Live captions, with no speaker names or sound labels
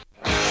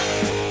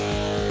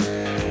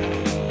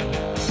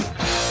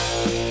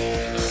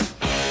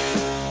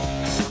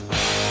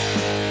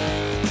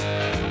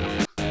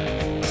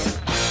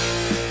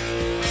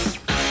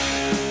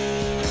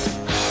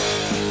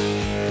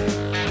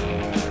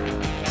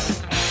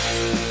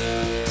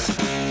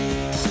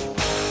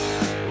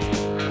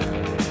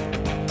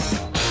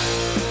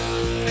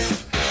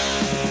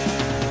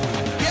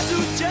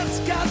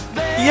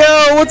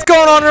What's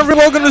going on, everyone?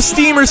 Welcome to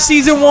Steamer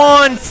Season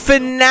 1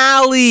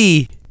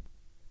 Finale.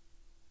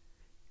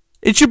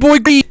 It's your boy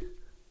B,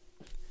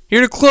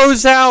 here to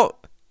close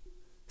out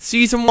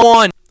Season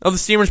 1 of the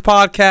Steamers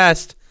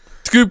Podcast.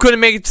 Scoop couldn't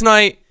make it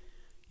tonight.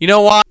 You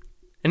know why?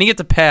 And he gets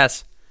a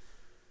pass.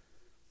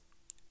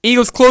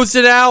 Eagles closed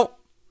it out.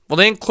 Well,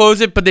 they didn't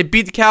close it, but they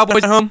beat the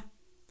Cowboys at home.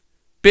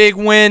 Big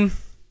win.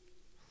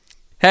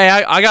 Hey,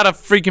 I got a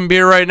freaking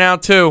beer right now,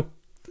 too.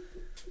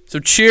 So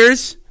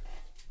cheers.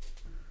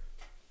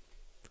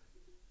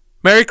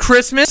 Merry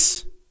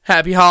Christmas.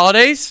 Happy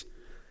holidays.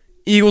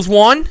 Eagles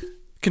won.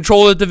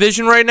 Control the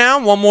division right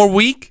now. One more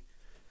week.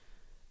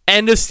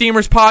 End of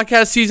Steamers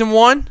Podcast Season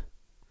 1.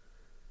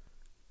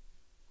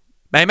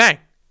 Bang, bang.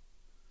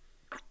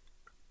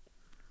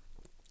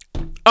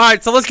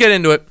 Alright, so let's get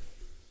into it.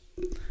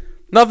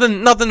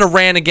 Nothing to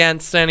rant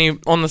against any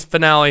on this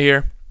finale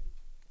here.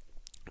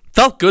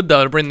 Felt good,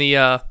 though, to bring the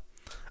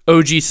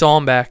OG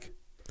song back.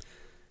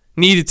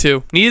 Needed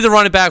to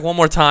run it back one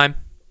more time.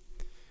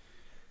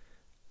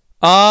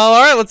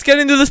 Alright, let's get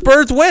into this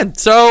Birds win.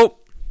 So,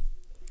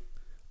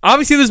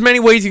 obviously there's many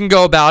ways you can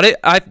go about it.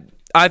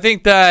 I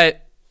think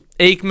that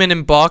Aikman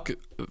and Buck,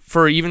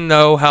 for even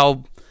though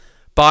how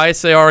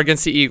biased they are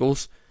against the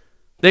Eagles,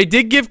 they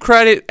did give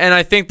credit, and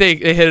I think they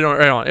hit it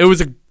right on. It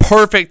was a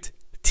perfect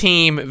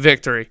team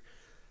victory.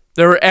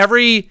 There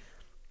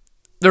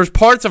was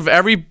parts of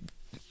every,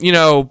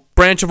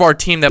 branch of our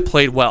team that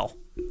played well.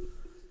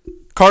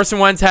 Carson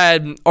Wentz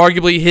had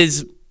arguably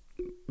his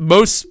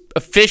most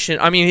efficient.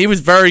 I mean, he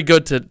was very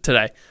good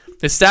today.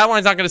 His stat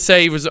line's not going to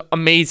say he was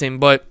amazing,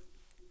 but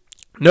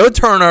no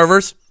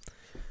turnovers,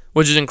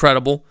 which is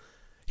incredible.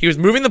 He was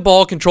moving the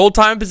ball, controlled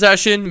time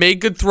possession,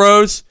 made good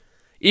throws,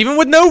 even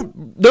with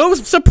no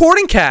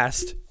supporting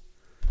cast.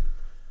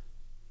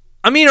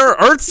 I mean,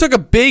 Ertz took a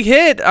big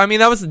hit. I mean,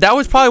 that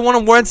was probably one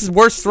of Wentz's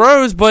worst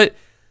throws, but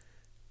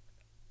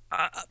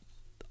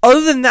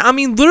other than that, I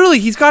mean, literally,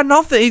 he's got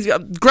nothing.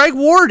 Greg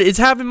Ward is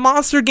having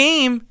monster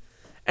game,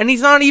 and he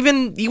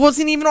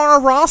wasn't even on our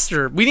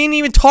roster. We didn't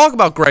even talk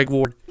about Greg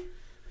Ward.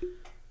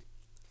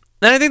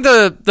 And I think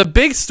the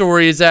big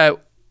story is that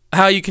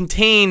how you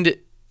contained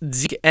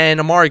Zeke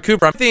and Amari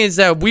Cooper. I think is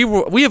that we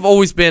have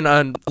always been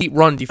an elite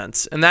run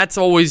defense, and that's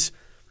always,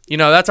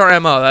 that's our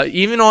MO.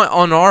 Even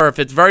on our, if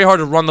it's very hard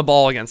to run the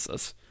ball against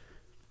us.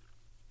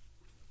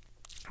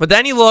 But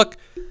then you look,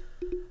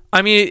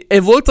 I mean,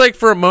 it looked like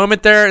for a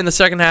moment there in the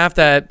second half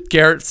that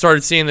Garrett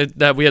started seeing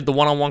that we had the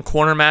one-on-one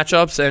corner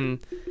matchups and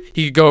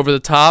he could go over the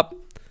top.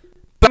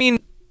 But, I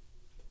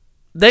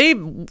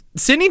mean,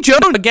 Sidney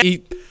Jones,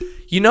 again,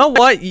 you know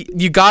what?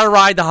 You got to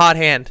ride the hot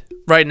hand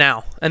right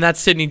now, and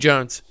that's Sidney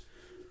Jones.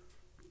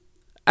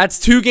 That's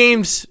 2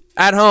 games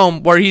at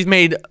home where he's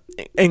made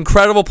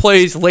incredible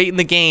plays late in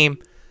the game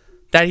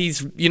that he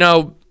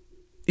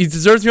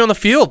deserves to be on the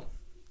field.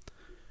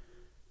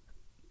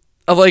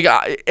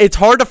 It's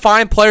hard to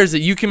find players that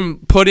you can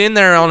put in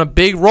there on a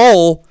big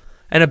role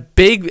and a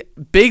big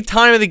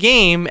time of the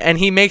game, and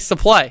he makes the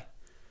play.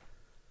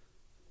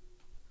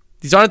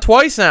 He's on it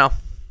twice now.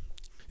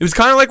 It was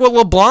kind of like what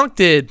LeBlanc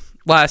did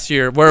last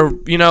year, where,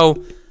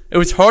 it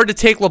was hard to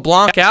take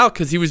LeBlanc out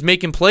because he was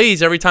making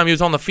plays every time he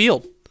was on the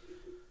field.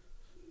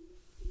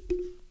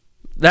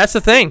 That's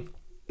the thing.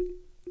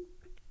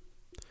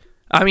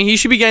 I mean, he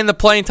should be getting the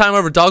playing time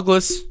over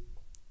Douglas.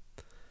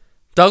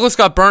 Douglas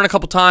got burned a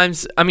couple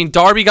times. I mean,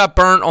 Darby got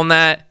burnt on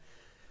that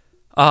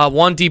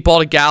one deep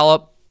ball to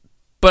Gallup.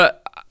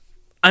 But,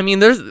 I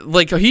mean,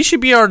 he should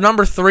be our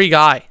number 3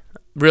 guy,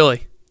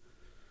 really.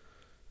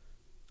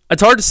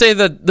 It's hard to say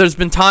that there's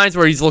been times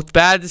where he's looked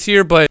bad this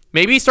year, but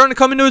maybe he's starting to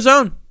come into his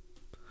own.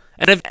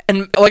 And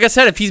like I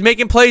said, if he's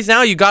making plays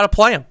now, you got to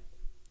play him.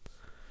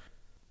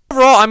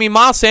 Overall, I mean,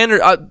 Miles Sanders,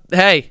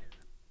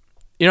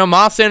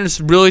 Miles Sanders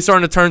is really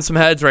starting to turn some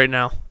heads right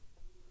now.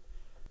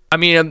 I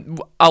mean,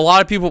 a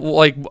lot of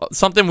people,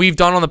 something we've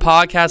done on the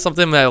podcast,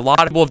 something that a lot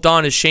of people have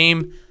done is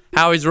shame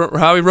Howie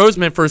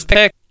Roseman for his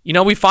pick.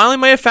 We finally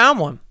might have found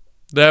one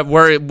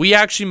where we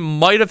actually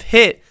might have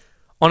hit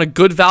on a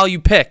good value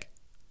pick.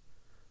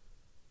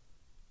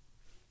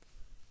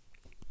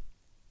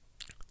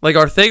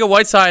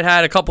 Arcega-Whiteside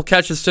had a couple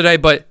catches today,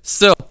 but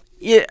still,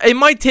 it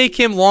might take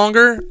him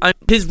longer.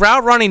 His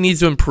route running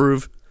needs to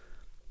improve,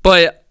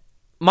 but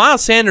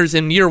Miles Sanders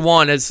in year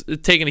 1 has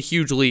taken a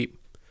huge leap.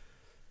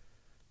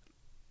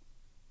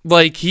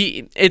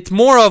 It's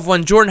more of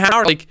when Jordan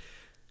Howard,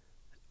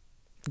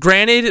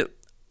 granted,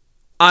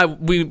 I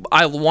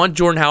want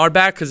Jordan Howard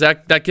back because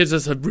that gives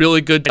us a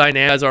really good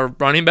dynamic as our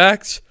running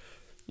backs,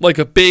 like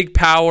a big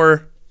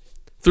power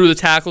through the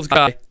tackles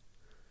guy. And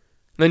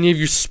then you have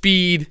your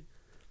speed,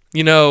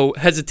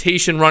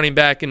 hesitation running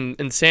back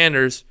in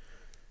Sanders.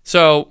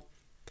 So,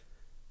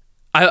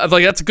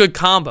 that's a good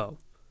combo.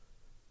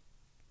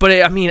 But,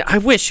 I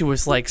wish it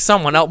was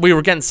someone else. We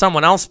were getting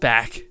someone else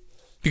back.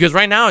 Because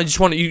right now,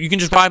 you can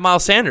just ride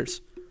Miles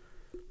Sanders.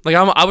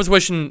 I was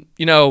wishing,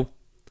 we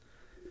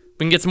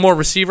can get some more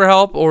receiver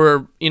help,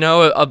 or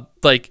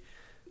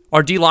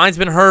our D line's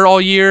been hurt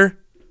all year.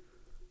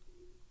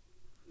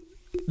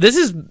 This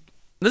is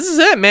this is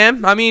it,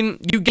 man. I mean,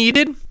 you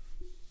needed.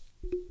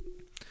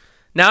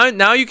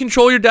 Now you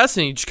control your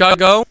destiny. You just gotta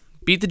go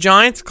beat the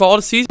Giants, call it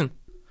a season.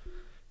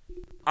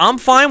 I'm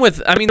fine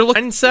with. I mean, they're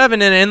looking 9-7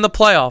 and in the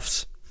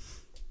playoffs,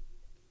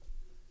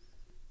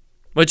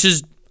 which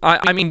is.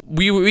 I mean,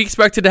 we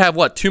expected to have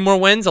what, 2 more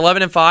wins?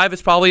 11-5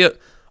 is probably a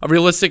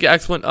realistic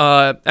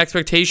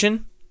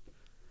expectation.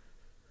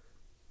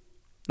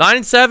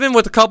 9-7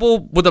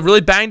 with a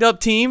really banged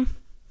up team.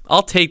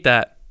 I'll take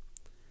that.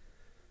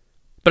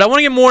 But I want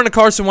to get more into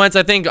Carson Wentz.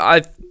 I think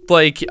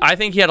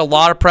he had a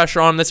lot of pressure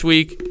on him this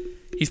week.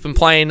 He's been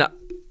playing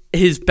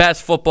his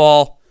best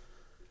football.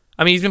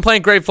 I mean, he's been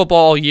playing great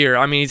football all year.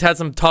 I mean, he's had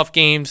some tough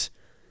games,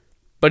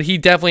 but he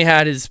definitely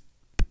had his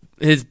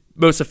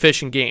most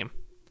efficient game.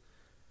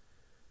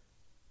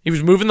 He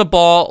was moving the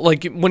ball.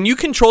 Like, when you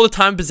control the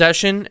time of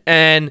possession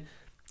and,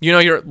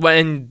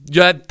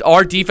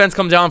 our defense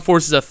comes out and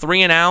forces a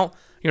 3 and out,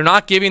 you're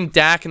not giving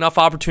Dak enough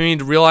opportunity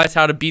to realize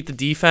how to beat the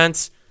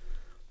defense.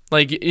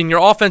 Like, in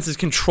your offense is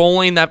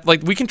controlling that.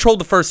 Like, we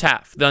controlled the first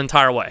half the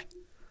entire way.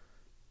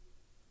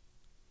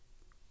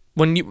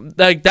 When you,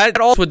 like, that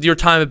all with your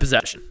time of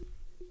possession.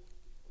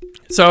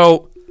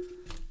 So,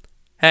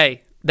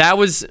 hey, that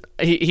was,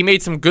 he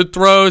made some good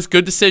throws,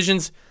 good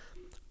decisions.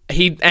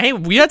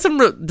 We had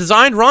some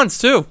designed runs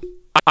too.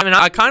 I mean,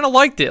 I kind of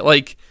liked it.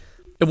 Like,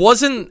 it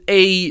wasn't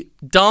a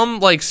dumb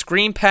like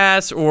screen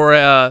pass or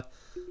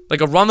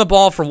like a run the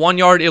ball for 1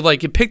 yard.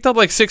 It picked up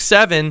like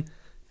 6-7,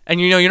 and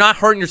you're not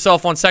hurting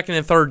yourself on second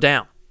and third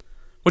down,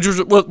 which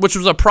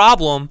was a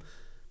problem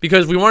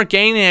because we weren't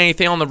gaining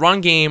anything on the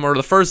run game or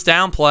the first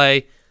down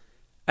play,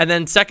 and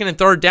then second and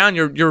third down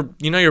you're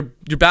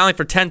battling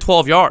for 10,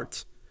 12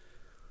 yards,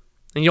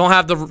 and you don't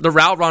have the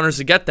route runners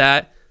to get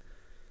that.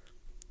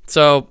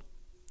 So,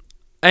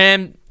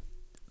 and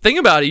think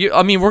about it.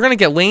 I mean, we're going to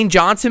get Lane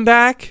Johnson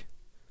back.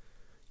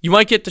 You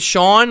might get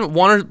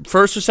Deshaun,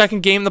 first or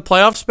second game in the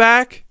playoffs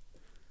back.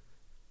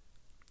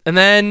 And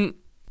then,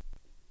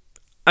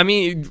 I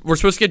mean, we're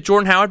supposed to get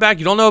Jordan Howard back.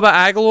 You don't know about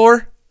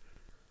Aguilar?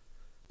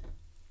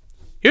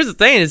 Here's the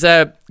thing is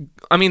that,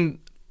 I mean,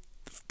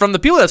 from the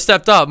people that have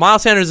stepped up,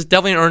 Miles Sanders has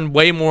definitely earned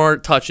way more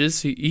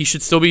touches. He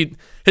should still be,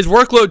 his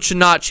workload should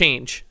not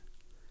change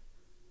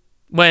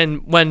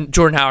when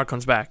Jordan Howard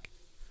comes back.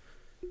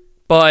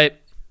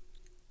 But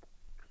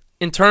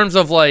in terms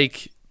of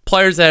like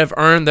players that have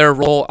earned their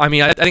role, I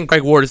mean, I think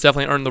Greg Ward has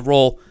definitely earned the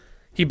role.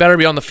 He better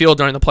be on the field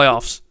during the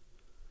playoffs.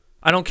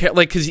 I don't care,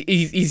 like, because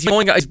he's the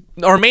only guy,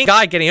 our main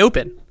guy getting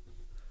open.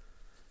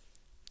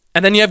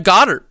 And then you have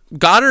Goddard.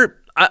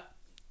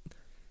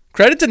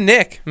 Credit to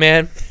Nick,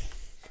 man.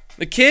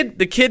 The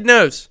kid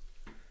knows.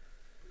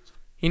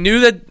 He knew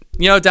that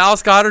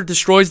Dallas Goedert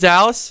destroys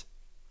Dallas.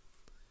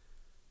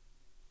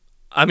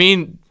 I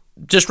mean,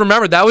 just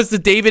remember, that was the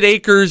David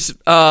Akers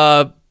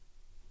rant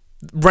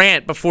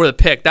before the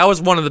pick. That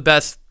was one of the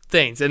best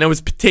things, and it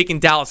was taking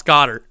Dallas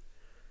Goedert.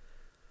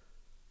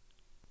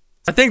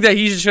 I think that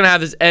he's just going to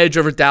have this edge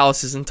over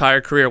Dallas' entire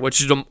career,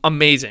 which is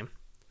amazing.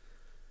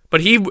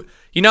 But he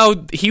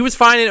was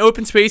finding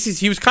open spaces.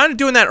 He was kind of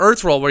doing that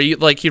Ertz role where he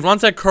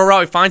runs that curl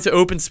route, he finds an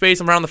open space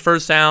around the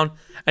first down,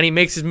 and he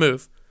makes his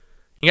move.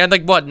 He had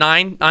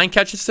nine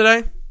catches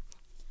today?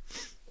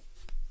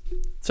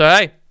 So,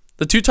 hey,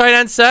 the 2 tight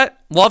end set,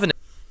 loving it.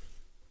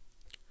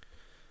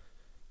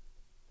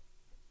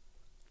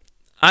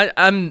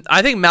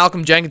 I think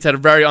Malcolm Jenkins had a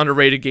very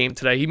underrated game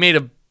today. He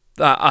made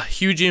a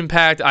huge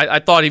impact. I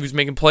thought he was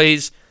making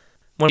plays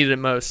when he needed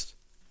it most.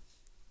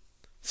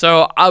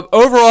 So,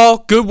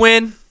 overall, good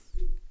win.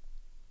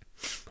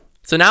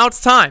 So now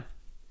it's time.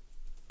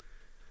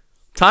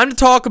 Time to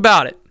talk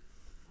about it.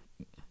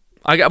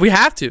 We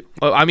have to.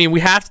 I mean,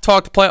 we have to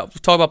talk about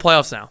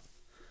playoffs now.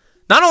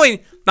 Not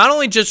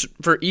only just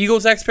for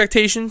Eagles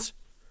expectations,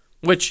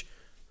 which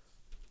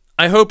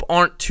I hope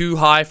aren't too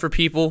high for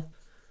people.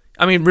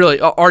 I mean, really,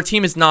 our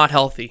team is not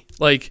healthy.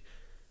 Like,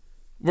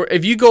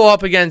 if you go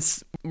up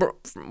against,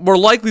 we're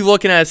likely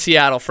looking at a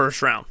Seattle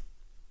first round,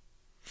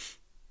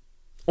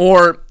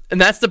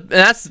 and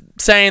that's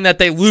saying that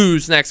they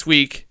lose next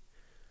week,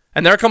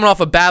 and they're coming off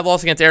a bad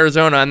loss against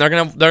Arizona, and they're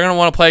gonna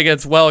want to play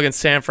against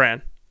San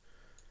Fran.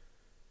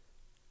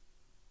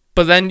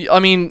 But then, I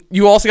mean,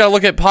 you also got to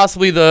look at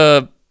possibly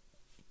the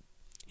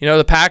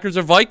Packers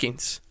or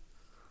Vikings.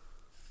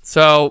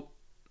 So,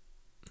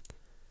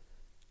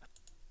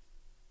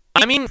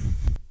 I mean,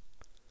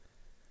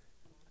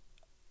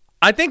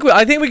 I think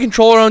we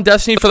control our own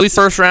destiny for at least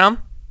the first round.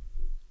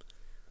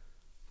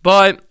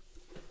 But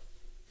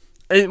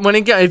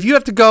if you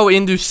have to go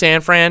into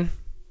San Fran,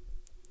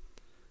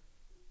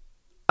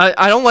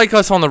 I don't like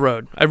us on the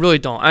road. I really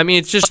don't. I mean,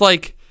 it's just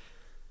like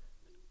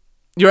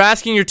you're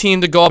asking your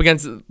team to go up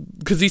against,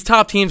 because these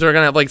top teams are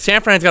gonna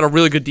San Fran's got a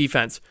really good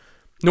defense.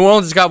 New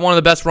Orleans has got one of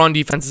the best run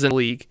defenses in the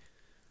league,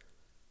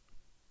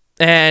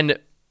 and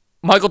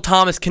Michael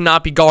Thomas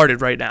cannot be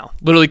guarded right now.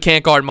 Literally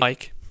can't guard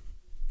Mike.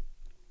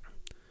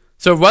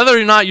 So whether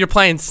or not you're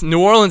playing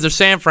New Orleans or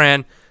San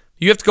Fran,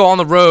 you have to go on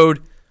the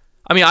road.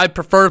 I mean, I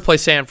prefer to play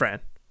San Fran.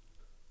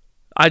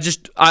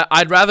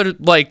 I'd rather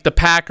like the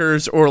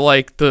Packers or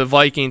like the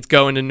Vikings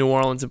go into New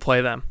Orleans and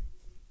play them.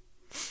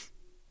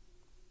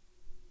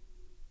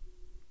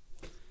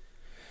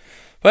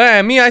 But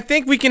I mean, I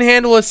think we can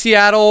handle a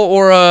Seattle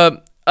or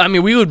a. I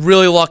mean, we would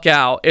really luck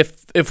out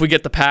if we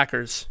get the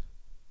Packers.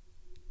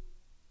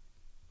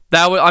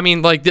 That would. I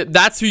mean, like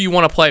that's who you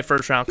want to play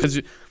first round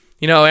because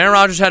Aaron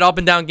Rodgers had up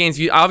and down games.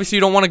 Obviously, you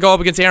don't want to go up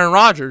against Aaron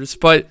Rodgers,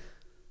 but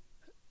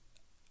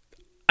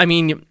I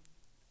mean,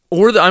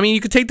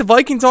 you could take the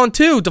Vikings on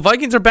too. The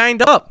Vikings are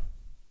banged up,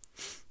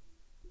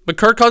 but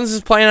Kirk Cousins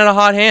is playing at a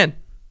hot hand.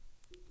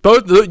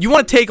 You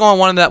want to take on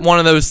one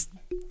of those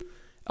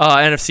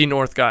NFC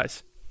North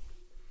guys.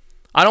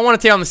 I don't want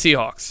to take on the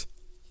Seahawks.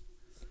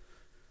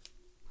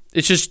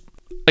 It's just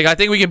like I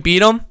think we can beat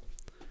them,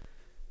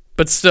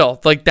 but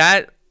still, like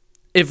that.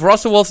 If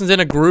Russell Wilson's in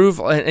a groove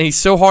and he's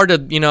so hard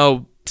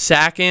to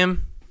sack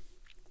him,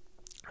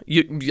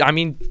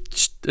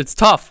 it's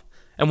tough.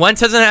 And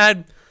Wentz hasn't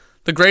had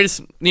the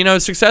greatest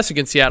success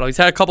against Seattle. He's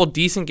had a couple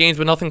decent games,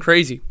 but nothing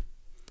crazy.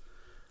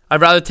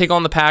 I'd rather take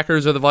on the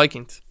Packers or the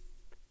Vikings.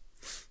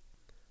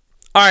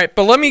 All right,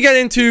 but let me get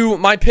into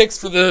my picks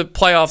for the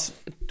playoffs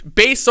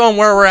based on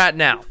where we're at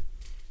now.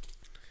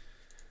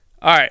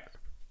 All right.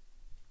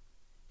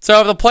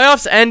 So if the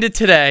playoffs ended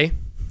today,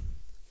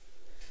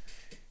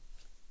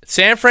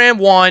 San Fran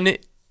 1,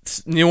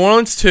 New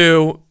Orleans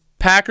 2,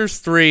 Packers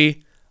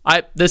 3.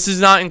 This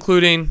is not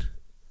including,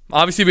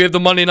 obviously we have the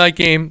Monday night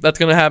game that's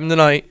going to happen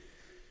tonight.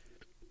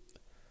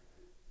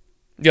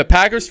 You got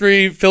Packers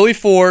 3, Philly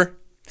 4,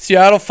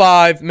 Seattle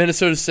 5,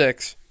 Minnesota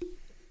 6.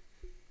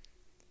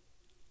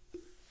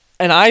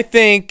 And I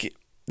think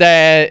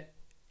that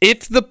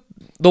if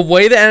the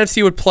way the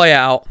NFC would play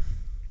out,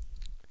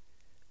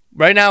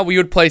 right now we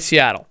would play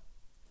Seattle.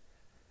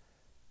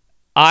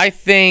 I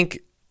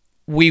think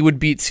we would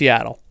beat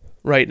Seattle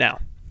right now.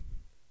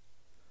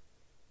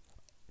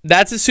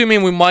 That's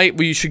assuming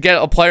we should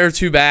get a player or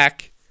two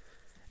back,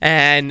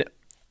 and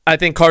I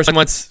think Carson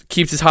Wentz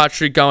keeps his hot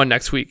streak going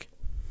next week.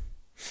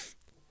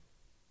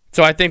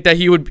 So I think that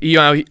he would,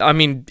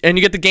 and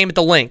you get the game at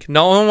the Link.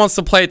 No one wants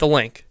to play at the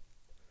Link.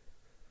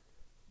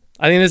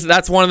 I think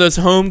that's one of those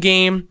home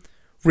game,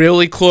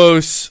 really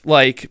close,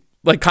 like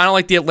kind of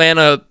like the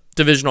Atlanta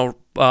divisional.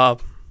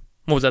 What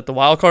was that? The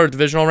wild card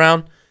divisional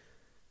round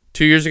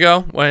 2 years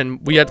ago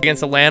when we had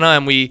against Atlanta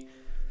and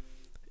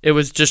it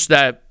was just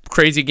that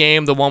crazy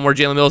game, the one where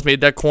Jalen Mills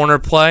made that corner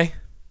play.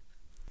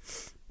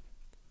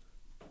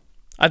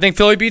 I think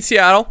Philly beats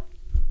Seattle,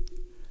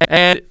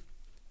 and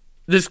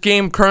this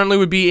game currently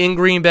would be in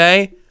Green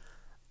Bay.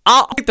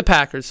 I'll pick the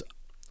Packers.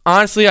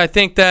 Honestly, I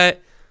think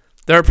that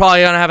they're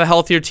probably going to have a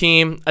healthier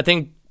team. I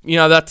think,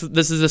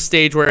 this is a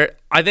stage where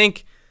I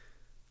think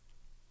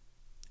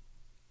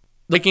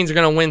the Vikings are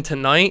going to win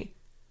tonight,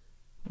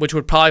 which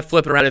would probably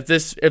flip it around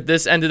if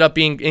this ended up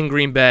being in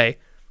Green Bay.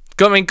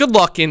 Good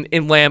luck in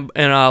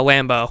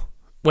Lambeau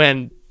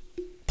when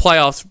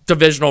playoffs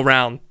divisional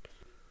round.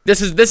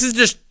 This is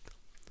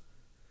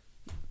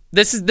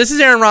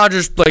Aaron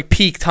Rodgers like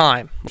peak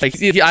time. Like I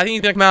think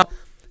he's gonna come out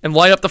and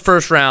light up the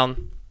first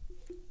round,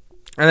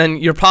 and then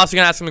you're possibly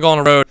gonna ask him to go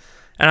on the road,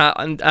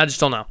 and I just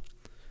don't know.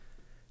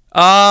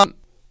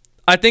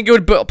 I think it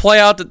would play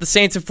out that the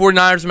Saints and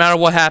 49ers, no matter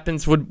what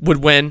happens,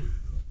 would win.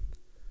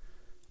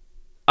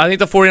 I think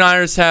the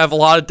 49ers have a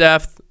lot of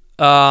depth.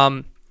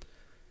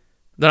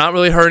 They're not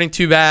really hurting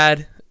too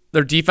bad.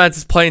 Their defense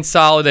is playing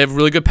solid. They have a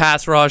really good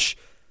pass rush.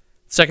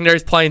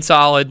 Secondary's playing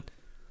solid.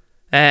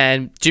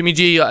 And Jimmy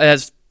G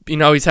has,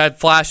 he's had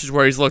flashes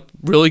where he's looked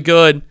really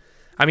good.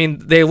 I mean,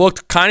 they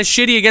looked kind of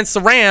shitty against the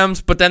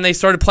Rams, but then they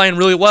started playing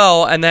really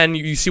well, and then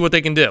you see what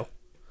they can do.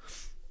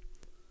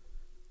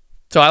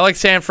 So I like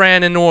San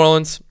Fran and New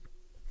Orleans.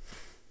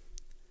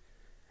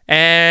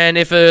 And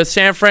if a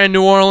San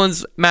Fran-New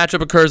Orleans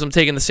matchup occurs, I'm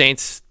taking the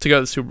Saints to go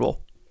to the Super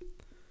Bowl.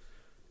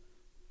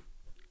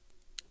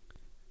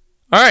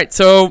 All right,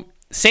 so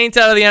Saints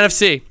out of the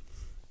NFC.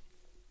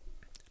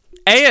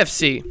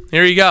 AFC,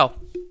 here you go.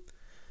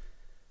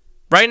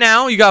 Right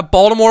now, you got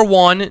Baltimore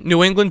 1,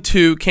 New England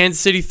 2, Kansas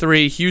City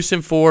 3,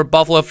 Houston 4,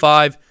 Buffalo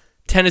 5,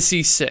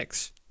 Tennessee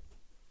 6.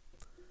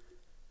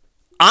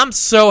 I'm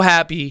so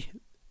happy.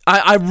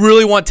 I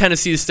really want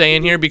Tennessee to stay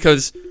in here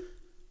because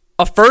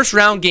a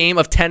first-round game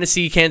of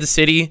Tennessee-Kansas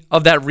City,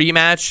 of that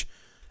rematch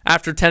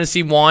after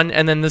Tennessee won,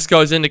 and then this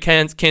goes into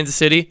Kansas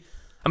City.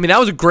 I mean, that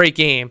was a great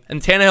game,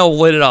 and Tannehill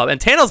lit it up. And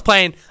Tannehill's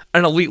playing at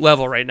an elite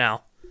level right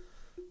now.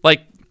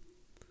 Like,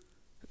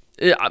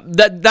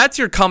 that's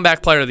your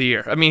comeback player of the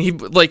year. I mean, he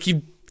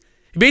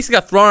basically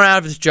got thrown out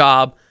of his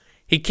job.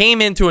 He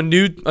came into a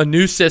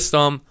new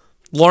system,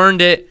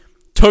 learned it,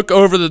 took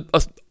over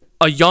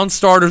a young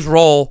starter's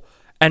role,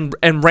 and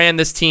ran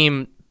this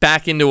team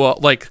back into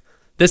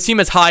this team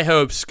has high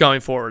hopes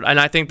going forward, and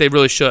I think they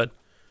really should.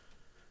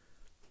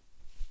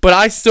 But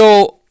I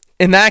still,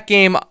 in that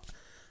game,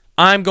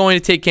 I'm going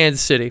to take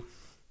Kansas City.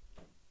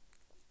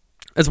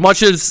 As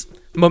much as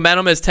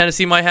momentum as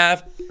Tennessee might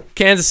have,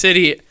 Kansas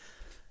City,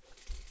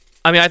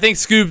 I mean, I think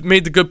Scoob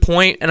made the good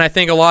point, and I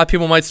think a lot of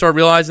people might start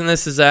realizing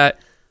this, is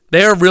that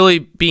They are really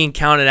being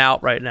counted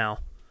out right now.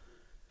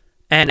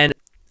 And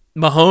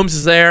Mahomes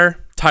is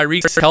there.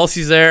 Tyreek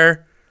Kelsey's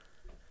there.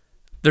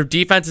 Their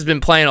defense has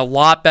been playing a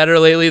lot better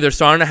lately. They're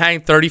starting to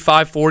hang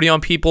 35, 40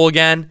 on people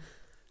again.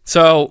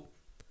 So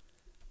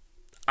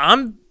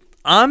I'm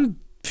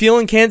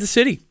feeling Kansas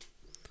City.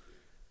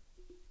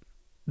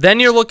 Then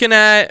you're looking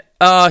at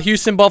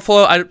Houston,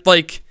 Buffalo.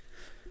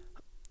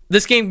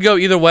 This game can go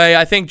either way.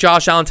 I think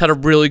Josh Allen's had a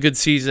really good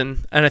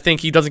season, and I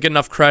think he doesn't get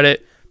enough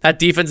credit. That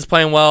defense is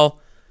playing well.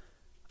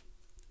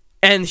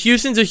 And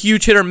Houston's a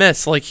huge hit or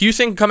miss. Like,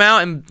 Houston can come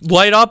out and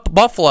light up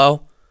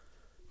Buffalo,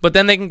 but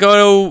then they can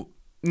go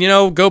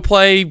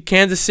play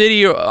Kansas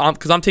City,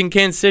 because I'm taking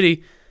Kansas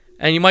City,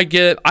 and you might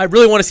get... I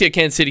really want to see a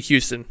Kansas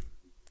City-Houston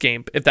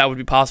game, if that would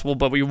be possible,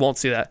 but we won't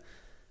see that.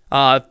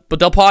 But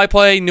they'll probably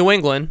play New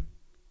England.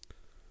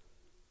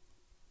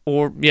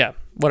 Or, yeah,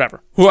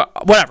 whatever.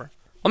 Whatever.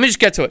 Let me just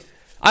get to it.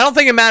 I don't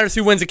think it matters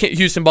who wins the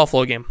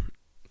Houston-Buffalo game.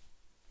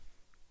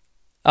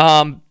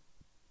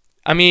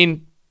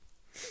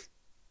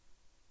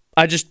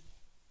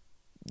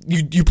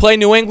 You play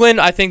New England,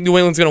 I think New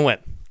England's going to win.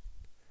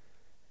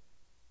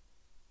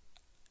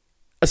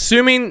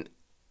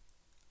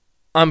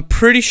 I'm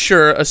pretty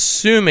sure,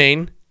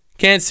 assuming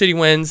Kansas City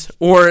wins,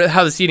 or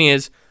how the seeding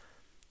is,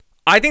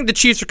 I think the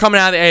Chiefs are coming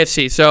out of the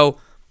AFC. So,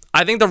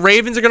 I think the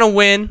Ravens are going to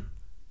win,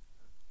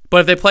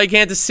 but if they play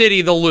Kansas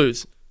City, they'll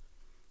lose.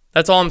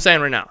 That's all I'm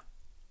saying right now.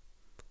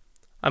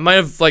 I might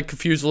have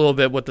confused a little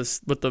bit with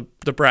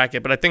the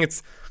bracket, but I think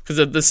it's because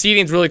the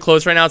seeding's really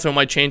close right now, so it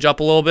might change up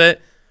a little bit.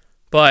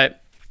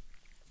 But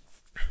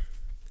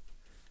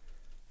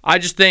I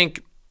just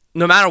think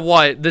no matter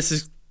what,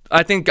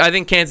 I think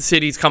Kansas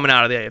City's coming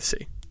out of the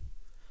AFC.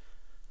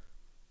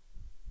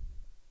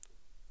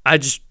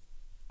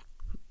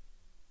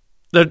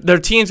 Their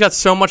team's got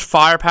so much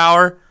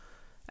firepower,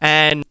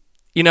 and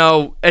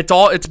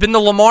it's been the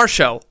Lamar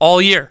show all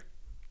year.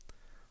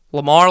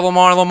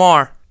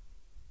 Lamar.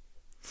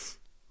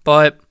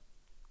 But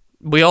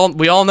we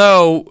all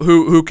know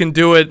who can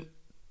do it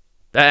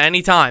at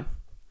any time.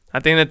 I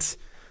think that's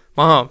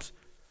Mahomes.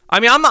 I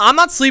mean, I'm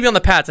not sleeping on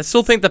the Pats. I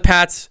still think the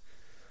Pats,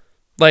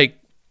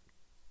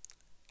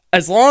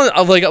 as long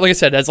as I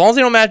said, as long as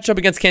they don't match up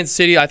against Kansas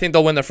City, I think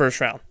they'll win their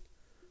first round.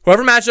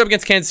 Whoever matches up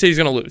against Kansas City is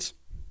going to lose.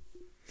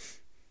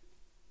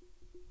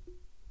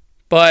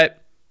 But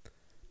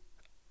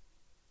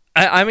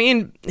I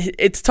mean,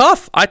 it's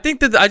tough. I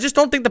just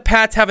don't think the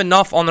Pats have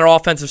enough on their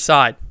offensive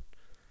side.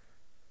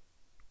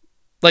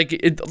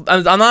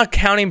 I'm not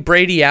counting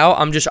Brady out.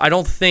 I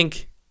don't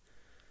think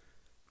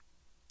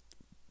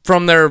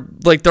from their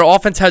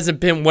offense hasn't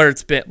been where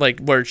it's been,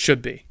 where it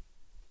should be.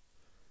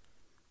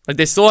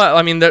 They still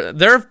have,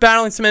 they're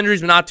battling some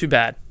injuries, but not too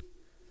bad.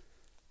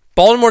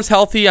 Baltimore's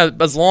healthy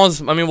as long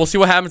as, we'll see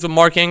what happens with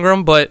Mark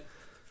Ingram, but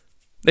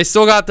they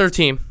still got their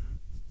team.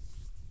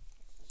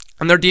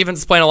 And their defense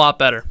is playing a lot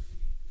better.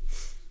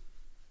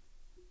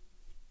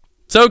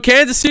 So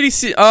Kansas City,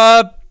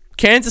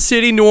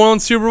 New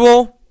Orleans Super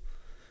Bowl.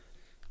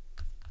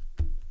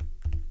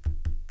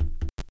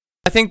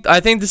 I think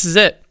this is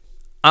it.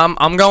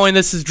 I'm going.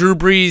 This is Drew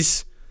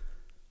Brees'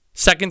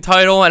 second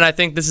title, and I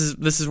think this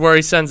is where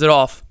he sends it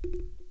off.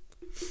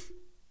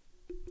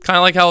 Kind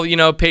of like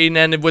how Peyton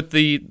ended with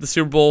the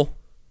Super Bowl.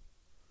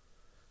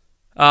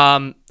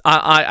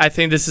 I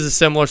think this is a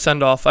similar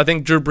send off. I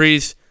think Drew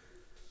Brees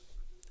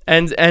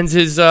ends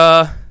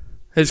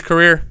his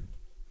career.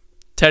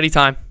 Teddy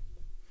time.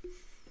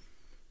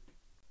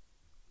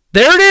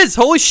 There it is.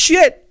 Holy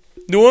shit.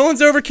 New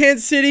Orleans over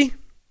Kansas City.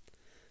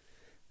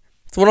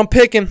 That's what I'm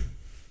picking.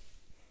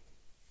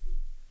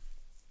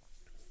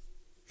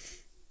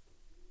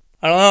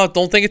 I don't know.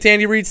 Don't think it's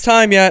Andy Reid's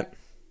time yet.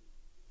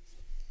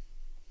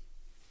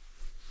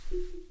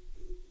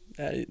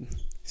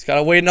 He's got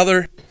to wait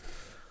another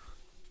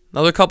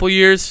couple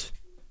years.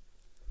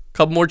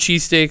 Couple more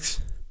cheesesteaks.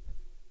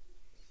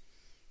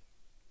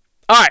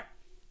 All right.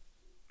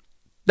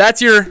 That's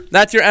your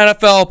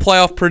NFL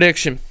playoff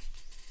prediction.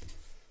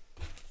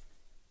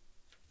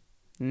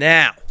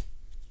 Now,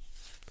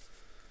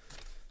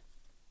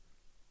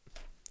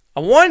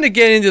 I wanted to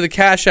get into the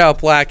cash out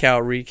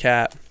blackout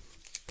recap.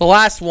 The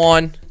last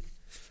one.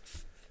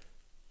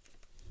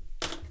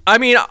 All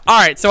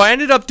right, so I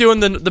ended up doing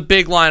the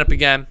big lineup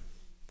again.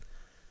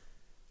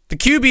 The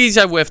QBs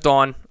I whiffed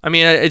on.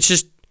 It's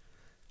just,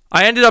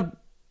 I ended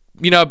up,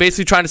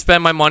 basically trying to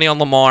spend my money on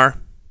Lamar.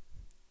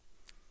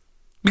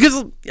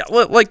 Because,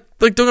 don't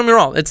get me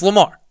wrong, it's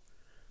Lamar.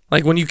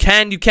 When you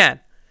can, you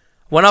can.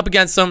 Went up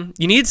against him.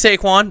 You need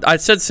Saquon. I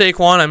said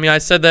Saquon. I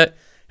said that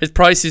his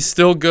price is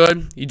still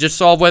good. You just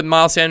saw what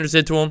Miles Sanders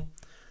did to him.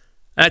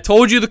 And I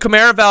told you the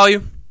Kamara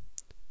value,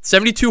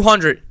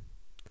 $7,200.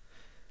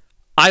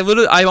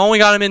 I only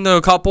got him into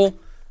a couple,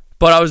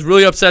 but I was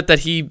really upset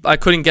that I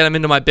couldn't get him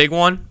into my big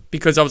one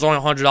because I was only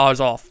 $100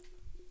 off.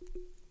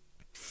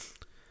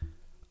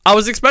 I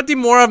was expecting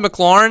more of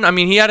McLaurin.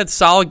 He had a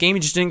solid game.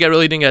 He just didn't get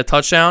a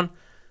touchdown.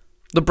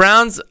 The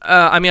Browns,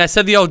 I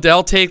said the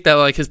Odell take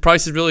that his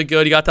price is really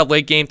good. He got that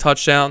late game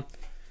touchdown.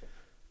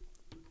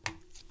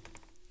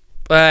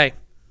 But hey,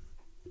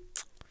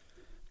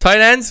 Tight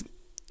ends,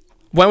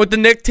 went with the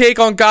Nick take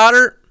on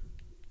Goddard.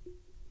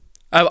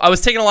 I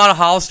was taking a lot of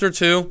Hollister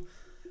too.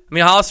 I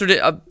mean, Hollister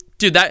did,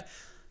 dude. That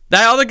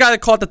other guy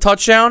that caught the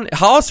touchdown,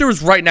 Hollister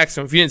was right next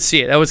to him. If you didn't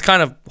see it, that was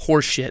kind of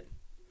horse shit.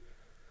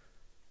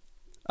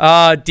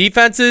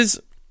 Defenses,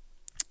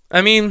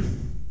 I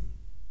mean,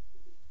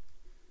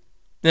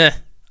 I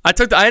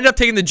ended up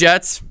taking the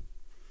Jets.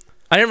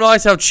 I didn't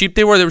realize how cheap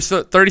they were. They were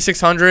still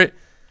 3,600, and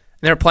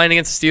they were playing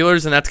against the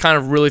Steelers, and that's kind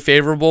of really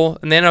favorable.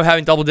 And they ended up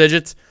having double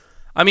digits.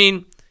 I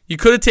mean, you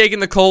could have taken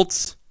the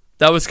Colts.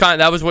 That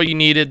was what you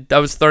needed. That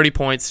was 30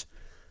 points.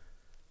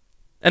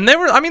 And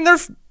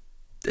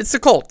it's the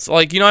Colts.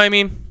 Like, you know what I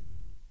mean?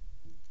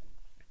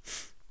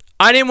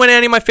 I didn't win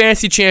any of my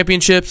fantasy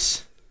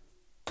championships.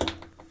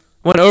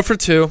 Went 0 for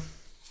 2.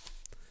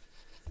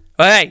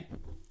 But hey,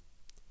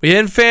 we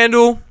hit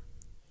FanDuel.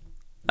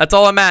 That's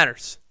all that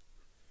matters.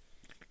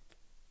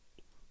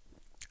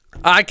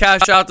 I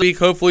cashed out the week.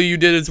 Hopefully you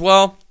did as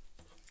well.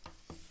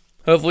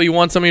 Hopefully you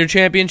won some of your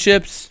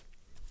championships.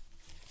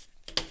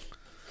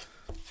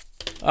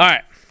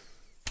 Alright.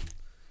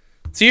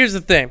 So here's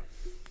the thing.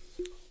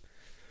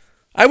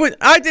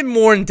 I did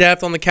more in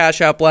depth on the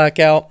cash out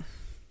blackout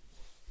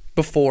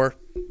before.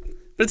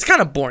 But it's kind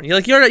of boring. You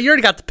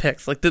already got the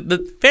picks. Like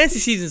the fantasy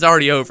season's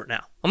already over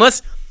now.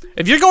 Unless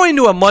if you're going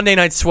into a Monday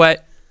night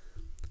sweat,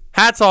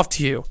 hats off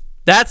to you.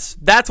 That's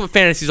what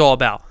fantasy's all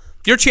about.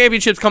 Your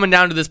championship's coming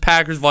down to this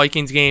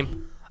Packers-Vikings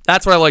game.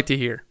 That's what I like to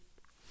hear.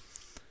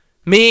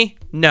 Me?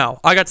 No.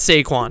 I got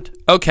Saquon.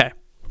 Okay.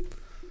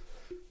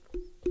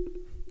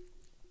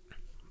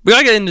 We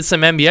gotta get into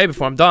some NBA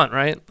before I'm done,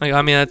 right? Like,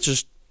 I mean, that's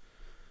just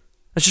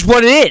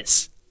what it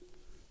is.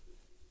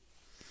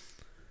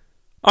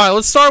 All right,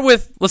 let's start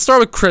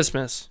with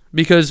Christmas,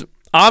 because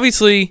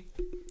obviously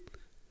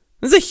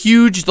this is a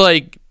huge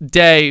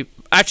day.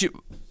 Actually,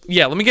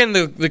 yeah. Let me get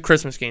into the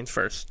Christmas games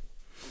first.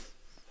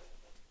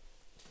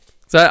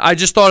 So I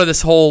just thought of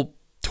this whole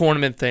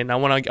tournament thing. I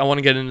want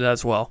to get into that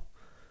as well.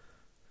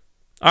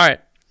 All right,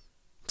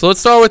 so let's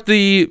start with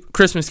the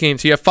Christmas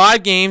games. So you have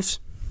 5 games,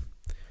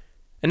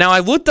 and now I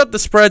looked up the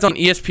spreads on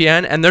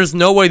ESPN, and there's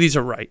no way these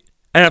are right.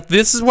 And if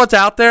this is what's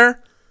out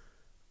there,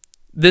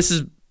 this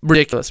is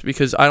ridiculous,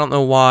 because I don't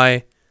know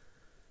why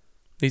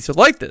these are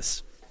like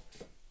this.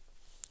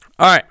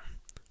 All right,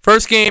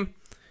 first game,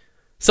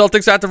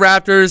 Celtics at the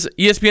Raptors.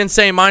 ESPN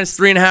saying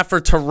 -3.5 for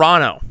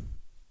Toronto.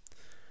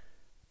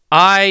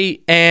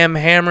 I am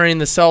hammering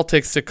the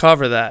Celtics to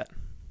cover that.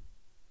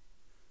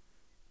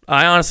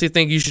 I honestly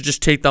think you should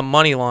just take the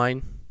money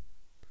line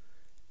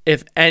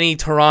if any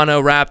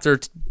Toronto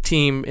Raptor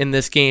team in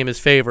this game is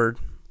favored.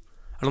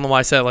 I don't know why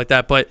I said it like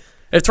that, but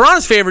if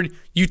Toronto's favored,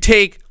 you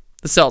take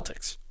the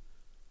Celtics.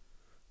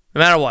 No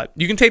matter what.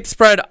 You can take the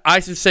spread. I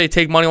should say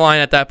take money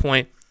line at that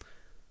point.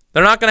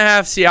 They're not going to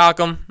have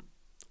Siakam.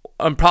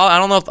 I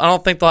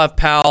don't think they'll have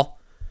Powell.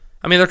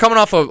 I mean, they're coming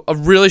off a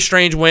really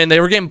strange win. They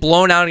were getting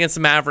blown out against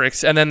the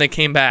Mavericks, and then they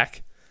came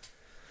back.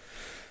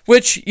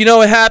 Which,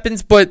 it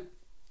happens, but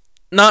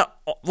not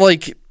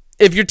like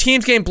if your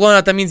team's getting blown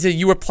out, that means that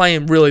you were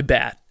playing really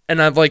bad.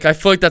 And I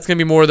feel like that's going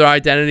to be more of their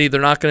identity. They're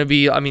not going to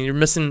be. I mean, you're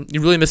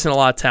really missing a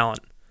lot of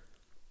talent.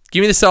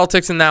 Give me the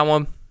Celtics in that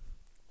one.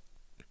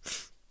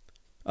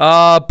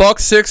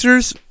 Bucks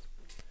Sixers.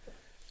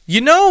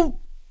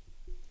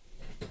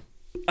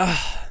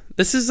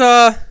 This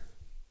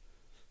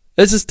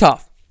is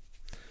tough,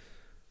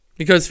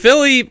 because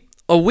Philly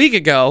a week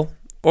ago,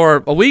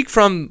 or a week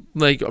from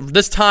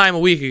this time a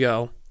week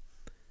ago,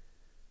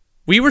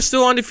 we were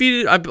still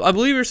undefeated. I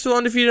believe we were still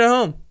undefeated at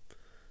home.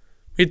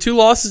 We had 2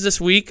 losses this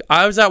week.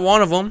 I was at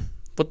one of them.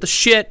 What the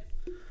shit?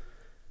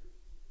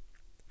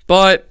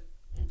 But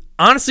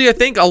honestly, I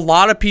think a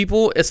lot of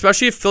people,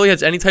 especially if Philly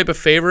has any type of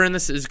favor in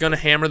this, is going to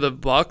hammer the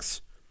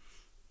Bucks.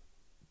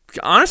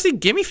 Honestly,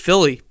 give me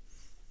Philly.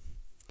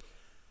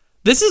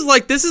 This is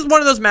one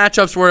of those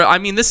matchups where, I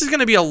mean, this is going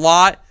to be a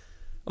lot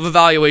of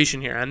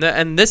evaluation here.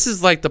 And this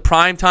is like the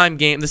primetime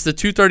game. This is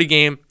the 2:30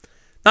 game.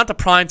 Not the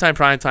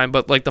primetime,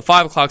 but like the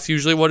 5 o'clock's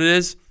usually what it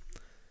is.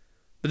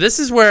 But this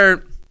is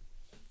where,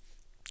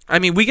 I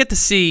mean, we get to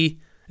see,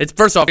 it's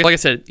first off, like I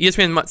said,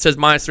 ESPN says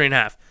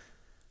 -3.5.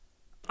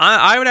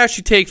 I would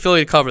actually take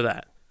Philly to cover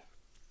that.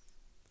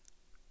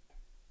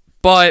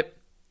 But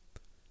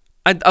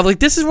I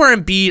this is where I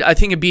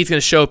think Embiid's going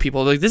to show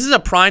people. Like, this is a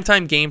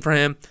primetime game for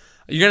him.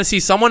 You're going to see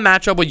someone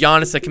match up with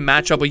Giannis that can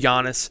match up with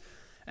Giannis.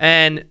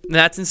 And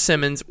that's in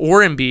Simmons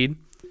or Embiid.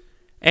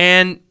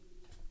 And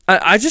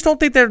I just don't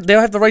think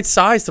they'll have the right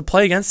size to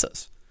play against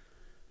us.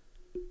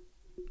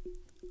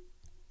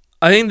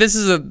 I think this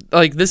is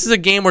a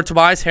game where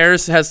Tobias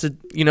Harris has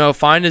to,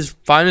 find his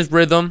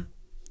rhythm.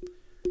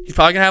 He's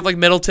probably gonna have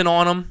Middleton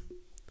on him.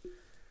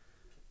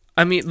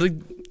 I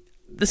mean,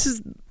 this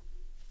is.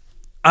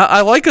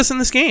 I like us in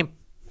this game.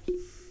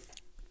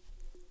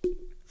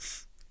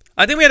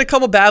 I think we had a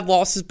couple bad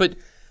losses, but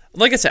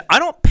like I said, I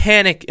don't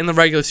panic in the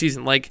regular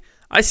season. Like,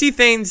 I see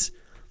things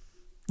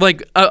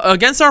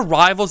against our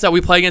rivals that we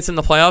play against in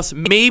the playoffs.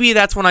 Maybe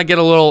that's when I get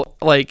a little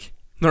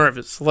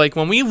nervous. Like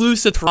when we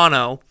lose to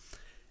Toronto,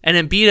 and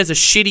Embiid has a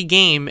shitty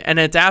game, and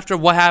it's after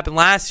what happened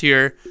last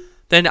year,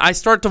 then I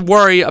start to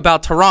worry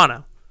about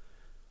Toronto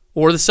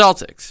or the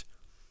Celtics.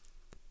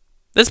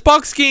 This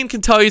Bucks game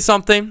can tell you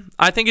something.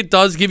 I think it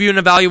does give you an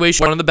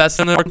evaluation, one of the best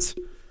in the conference.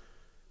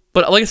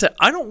 But like I said,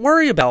 I don't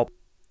worry about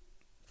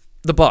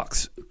the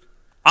Bucks.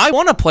 I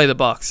want to play the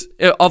Bucks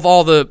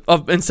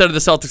instead of the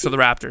Celtics or the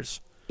Raptors.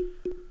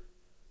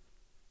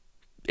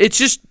 It's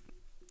just,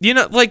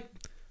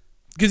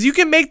 because you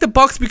can make the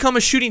Bucks become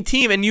a shooting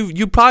team, and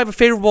you probably have a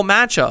favorable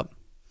matchup.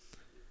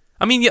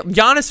 I mean,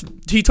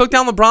 Giannis, he took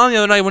down LeBron the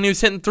other night when he was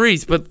hitting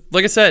threes, but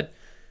like I said,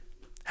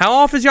 how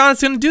often is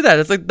Giannis going to do that?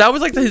 It's like that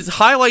was like his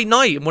highlight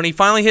night when he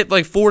finally hit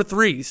like 4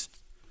 threes.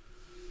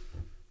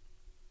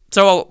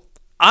 So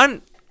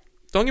don't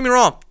get me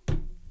wrong,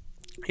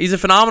 he's a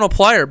phenomenal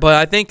player, but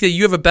I think that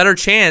you have a better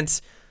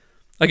chance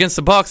against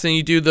the Bucks than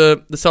you do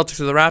the Celtics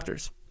or the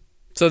Raptors.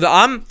 So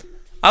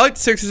I like the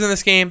Sixers in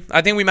this game.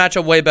 I think we match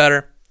up way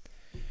better.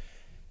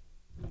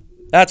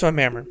 That's what I'm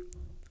hammering.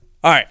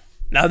 All right.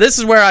 Now, this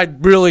is where I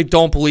really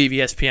don't believe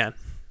ESPN,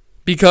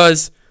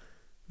 because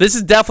this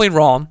is definitely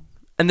wrong,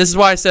 and this is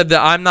why I said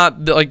that I'm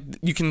not,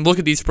 you can look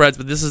at these spreads,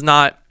 but this is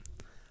not,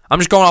 I'm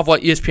just going off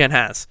what ESPN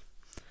has.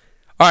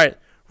 All right.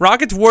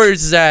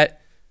 Rockets-Warriors is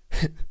at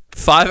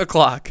 5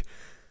 o'clock,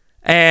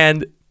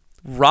 and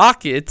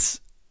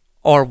Rockets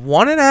are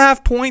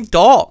 1.5-point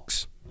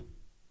dogs.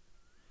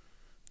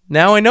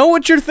 Now, I know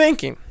what you're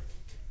thinking.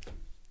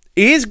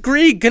 Is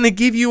Greek going to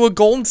give you a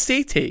Golden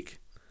State take?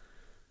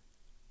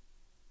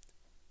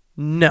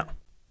 No.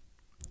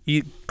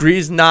 Greek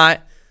is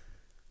not.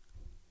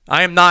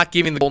 I am not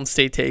giving the Golden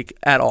State take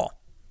at all.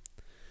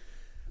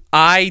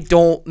 I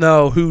don't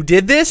know who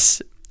did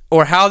this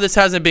or how this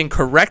hasn't been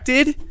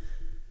corrected,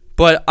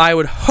 but I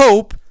would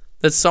hope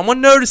that someone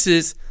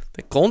notices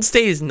that Golden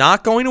State is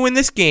not going to win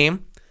this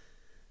game.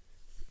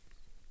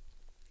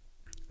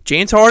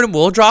 James Harden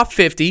will drop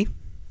 50.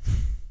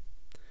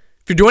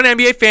 If you're doing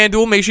NBA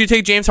FanDuel, make sure you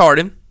take James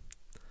Harden.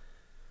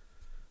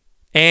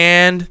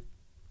 And,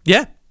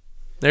 yeah,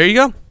 there you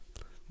go.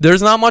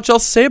 There's not much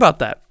else to say about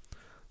that.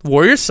 The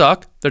Warriors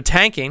suck. They're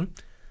tanking.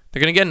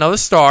 They're going to get another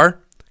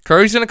star.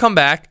 Curry's going to come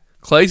back.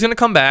 Clay's going to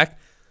come back.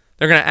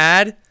 They're going to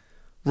add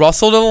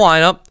Russell to the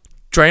lineup.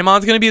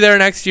 Draymond's going to be there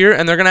next year,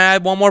 and they're going to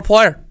add one more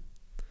player.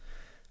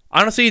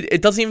 Honestly,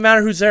 it doesn't even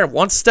matter who's there.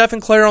 Once Steph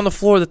and Clay are on the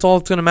floor, that's all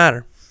that's going to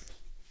matter.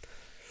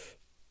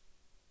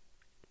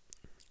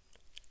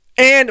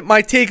 And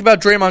my take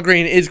about Draymond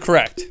Green is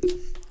correct.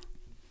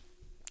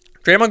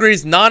 Draymond Green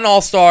is not an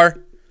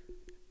all-star.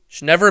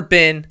 Should never have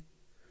been.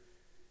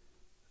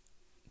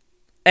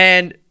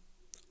 And,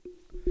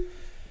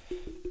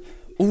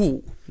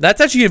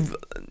 that's actually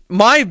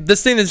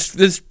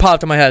this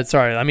popped in my head.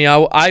 Sorry. I mean, I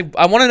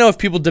want to know if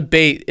people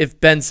debate if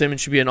Ben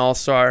Simmons should be an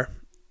all-star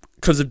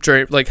because of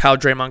how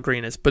Draymond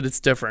Green is, but it's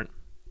different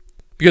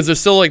because they're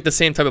still like the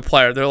same type of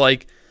player. They're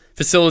like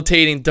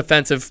facilitating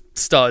defensive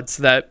studs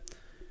that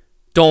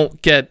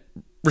don't get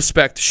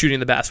respect shooting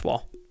the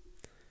basketball.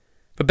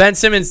 But Ben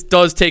Simmons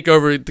does take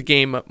over the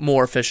game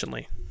more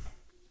efficiently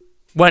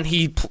when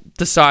he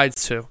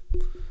decides to.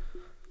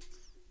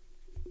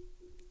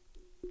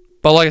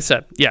 But like I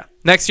said, yeah,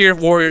 next year,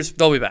 Warriors,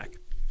 they'll be back.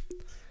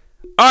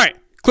 All right,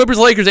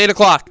 Clippers-Lakers, 8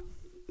 o'clock.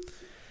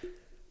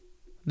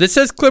 This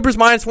says Clippers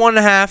minus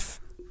 1.5.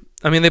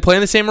 I mean, they play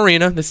in the same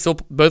arena. They still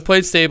both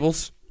played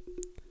Staples.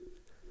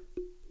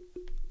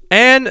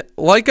 And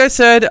like I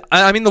said,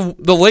 I mean,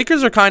 the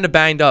Lakers are kind of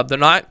banged up. They're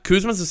not.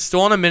 Kuzma's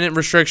still on a minute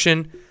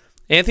restriction.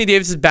 Anthony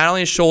Davis is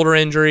battling a shoulder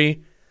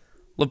injury.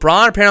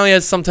 LeBron apparently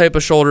has some type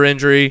of shoulder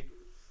injury.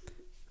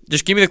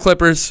 Just give me the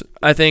Clippers.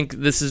 I think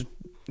this is,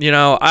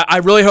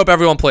 I really hope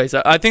everyone plays.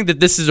 I think that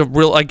this is a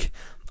real,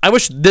 I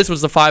wish this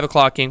was the 5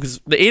 o'clock game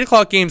because the 8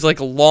 o'clock game is like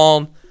a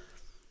long,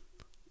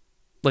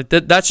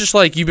 that's just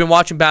like you've been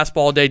watching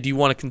basketball all day. Do you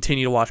want to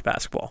continue to watch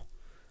basketball?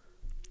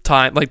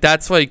 Time.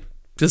 That's like,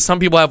 because some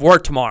people have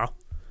work tomorrow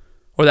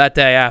or that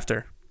day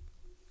after.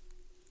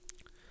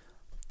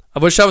 I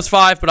wish that was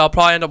 5, but I'll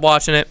probably end up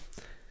watching it.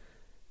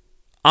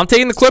 I'm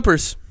taking the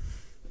Clippers.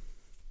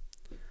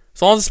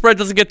 As long as the spread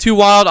doesn't get too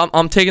wild,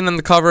 I'm taking them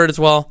to cover it as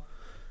well.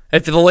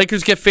 If the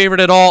Lakers get favored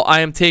at all,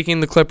 I am taking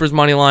the Clippers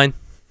money line.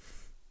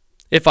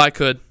 If I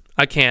could.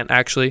 I can't,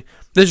 actually.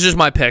 This is just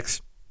my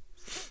picks.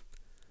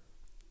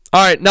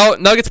 All right,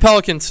 Nuggets,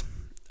 Pelicans.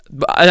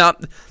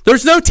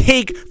 There's no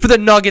take for the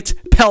Nuggets,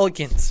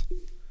 Pelicans.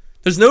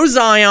 There's no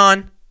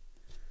Zion.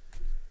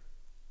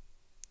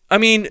 I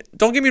mean,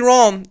 don't get me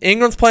wrong.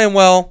 Ingram's playing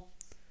well.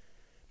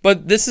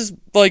 But this is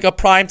like a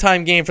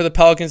primetime game for the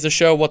Pelicans to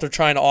show what they're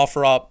trying to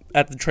offer up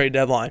at the trade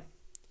deadline.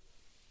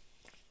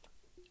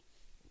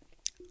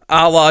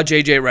 A la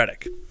J.J.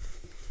 Redick.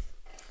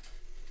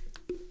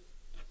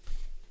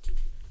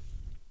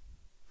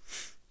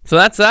 So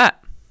that's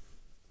that.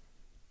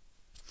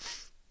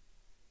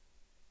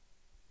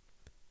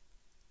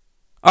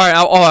 All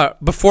right,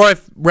 before I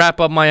wrap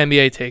up my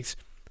NBA takes,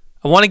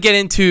 I want to get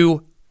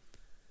into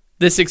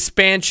this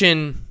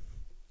expansion,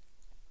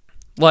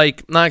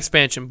 not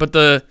expansion, but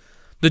the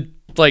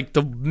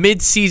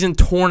mid-season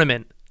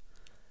tournament.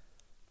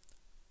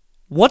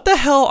 what the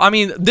hell? I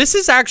mean, this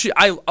is actually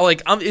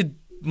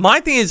my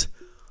thing is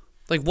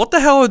like, what the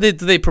hell do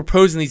they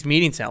propose in these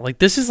meetings now? Like,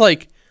 this is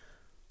like,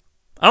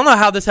 I don't know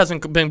how this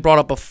hasn't been brought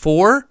up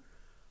before.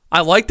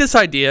 I like this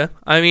idea.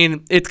 I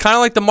mean, it's kind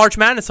of like the March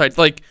Madness side.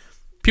 Like,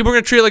 people are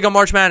gonna treat it like a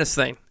March Madness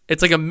thing.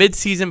 It's like a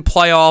mid-season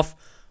playoff,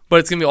 but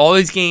it's gonna be all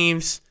these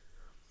games,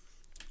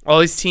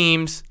 all these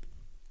teams.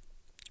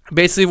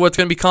 Basically, what's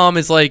gonna become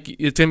is like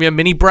it's gonna be a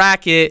mini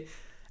bracket,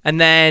 and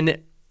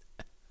then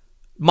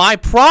my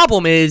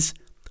problem is,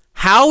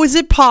 how is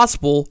it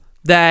possible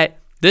that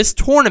this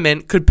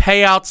tournament could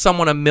pay out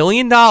someone $1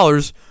 million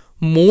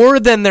more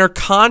than their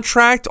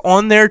contract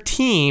on their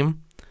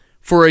team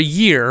for a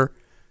year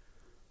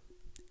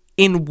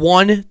in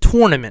one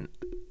tournament?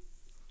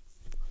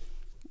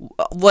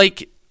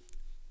 Like,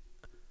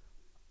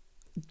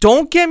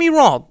 don't get me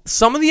wrong.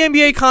 Some of the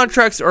NBA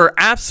contracts are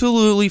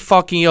absolutely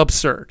fucking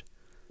absurd.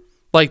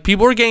 Like,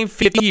 people are getting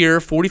 50 a year,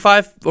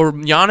 45, or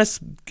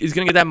Giannis is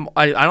going to get that.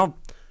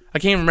 I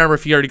can't even remember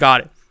if he already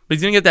got it. But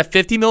he's going to get that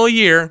 50 mil a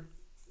year.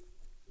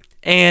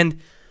 And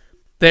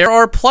there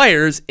are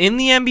players in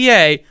the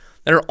NBA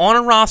that are on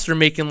a roster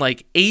making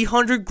like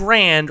 800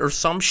 grand or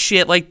some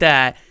shit like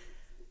that.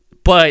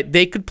 But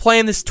they could play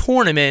in this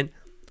tournament,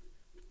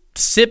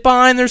 sit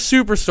behind their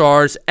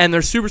superstars, and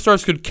their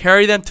superstars could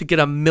carry them to get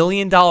 $1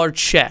 million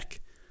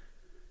check.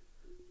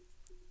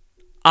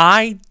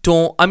 I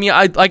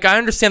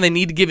understand they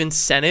need to give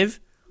incentive.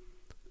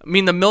 I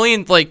mean, the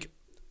million, like,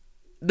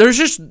 there's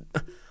just,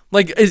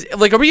 like,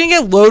 are we going to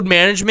get load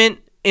management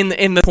in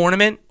the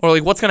tournament? Or,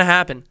 like, what's going to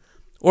happen?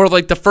 Or,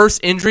 like, the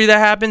first injury that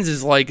happens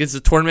is, like, is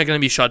the tournament going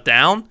to be shut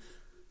down?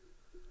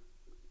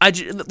 And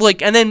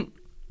then,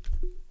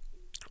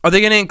 are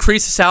they going to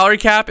increase the salary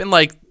cap in,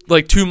 like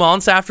 2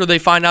 months after they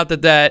find out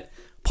that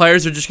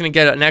players are just going to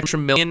get an extra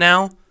 $1 million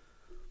now?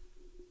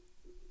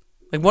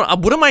 Like,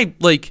 what am I,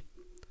 like,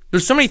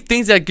 there's so many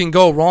things that can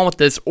go wrong with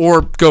this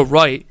or go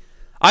right.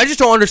 I just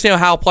don't understand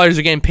how players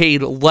are getting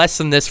paid less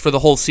than this for the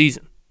whole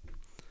season.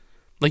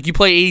 Like, you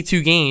play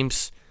 82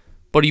 games,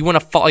 but you win a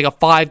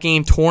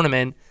 5-game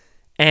tournament,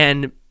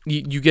 and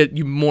you get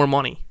more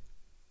money.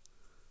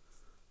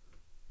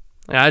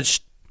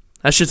 That's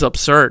just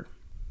absurd.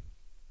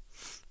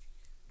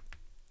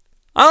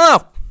 I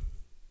don't know.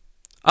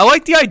 I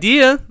like the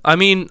idea. I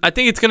mean, I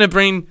think it's going to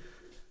bring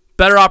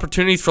better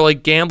opportunities for,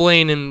 like,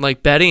 gambling and,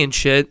 like, betting and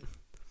shit.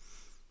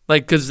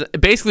 Like, because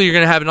basically you're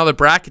going to have another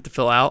bracket to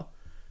fill out.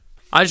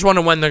 I just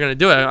wonder when they're going to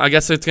do it. I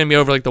guess it's going to be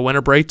over, like, the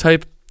winter break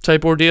type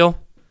ordeal.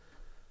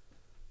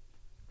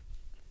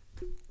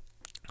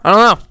 I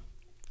don't know.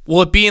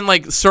 Will it be in,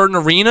 like, certain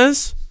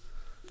arenas?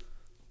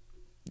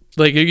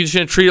 Like, are you just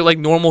going to treat it like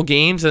normal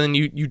games, and then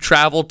you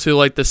travel to,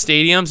 like, the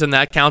stadiums, and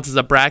that counts as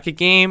a bracket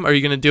game? Or are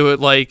you going to do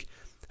it like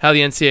how the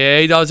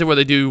NCAA does it, where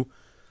they do,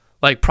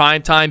 like,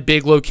 primetime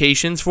big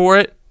locations for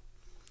it?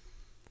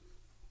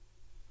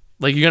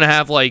 Like, you're going to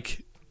have, like,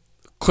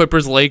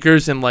 Clippers,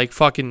 Lakers, and, like,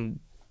 fucking,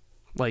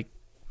 like,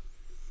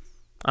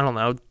 I don't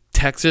know,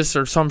 Texas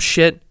or some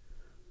shit.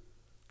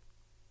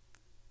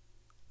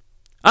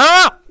 I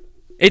don't know.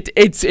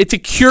 It's a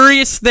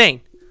curious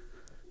thing.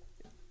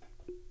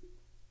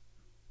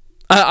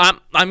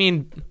 I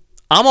mean,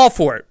 I'm all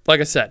for it, like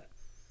I said.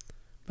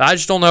 But I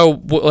just don't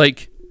know,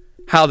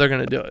 how they're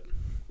going to do it.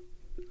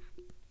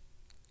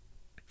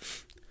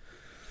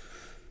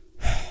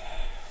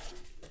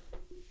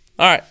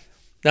 All right.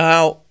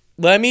 Now,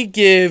 let me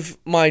give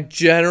my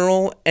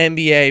general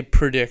NBA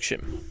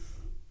prediction.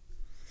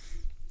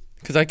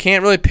 Because I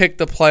can't really pick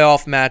the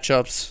playoff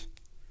matchups.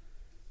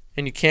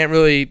 And you can't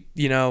really,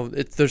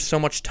 there's so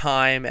much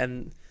time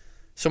and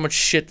so much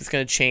shit that's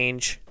going to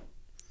change.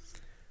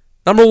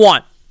 Number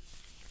 1.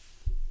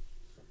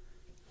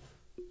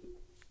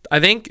 I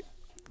think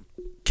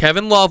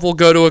Kevin Love will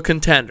go to a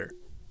contender.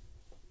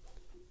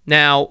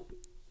 Now,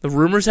 the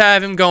rumors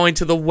have him going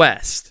to the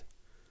West.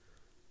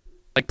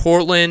 Like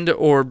Portland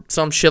or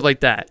some shit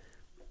like that.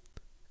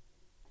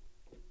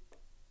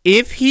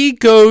 If he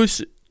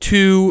goes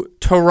to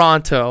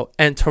Toronto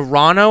and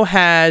Toronto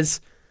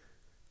has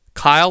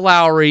Kyle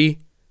Lowry,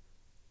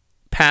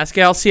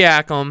 Pascal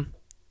Siakam,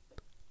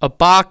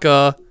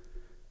 Ibaka,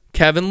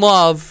 Kevin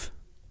Love,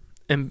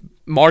 and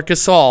Marc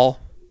Gasol,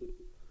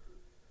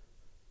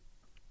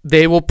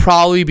 they will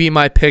probably be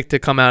my pick to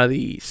come out of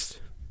the East.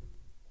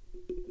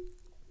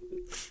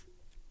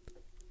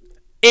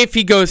 If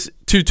he goes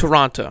to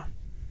Toronto.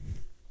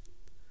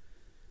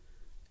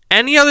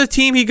 Any other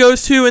team he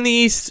goes to in the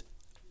East,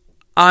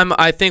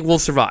 I think will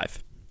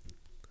survive.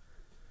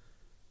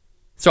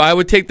 So I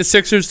would take the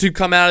Sixers to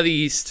come out of the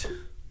East.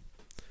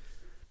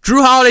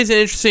 Drew Holiday's an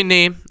interesting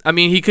name. I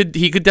mean, he could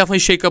definitely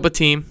shake up a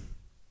team.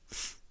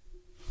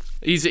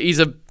 He's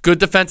a good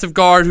defensive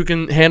guard who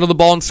can handle the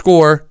ball and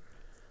score.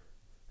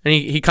 And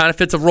he kind of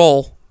fits a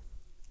role.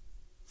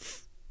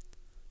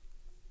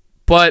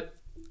 But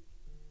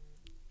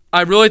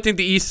I really think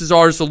the East is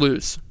ours to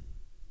lose.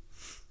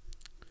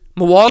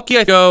 Milwaukee,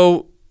 I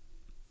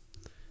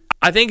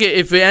think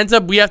if it ends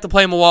up we have to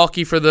play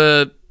Milwaukee for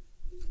the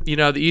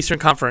Eastern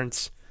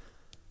Conference,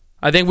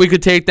 I think we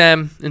could take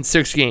them in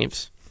 6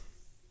 games.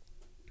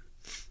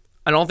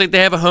 I don't think they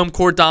have a home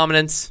court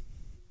dominance.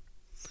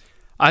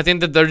 I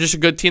think that they're just a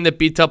good team that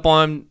beats up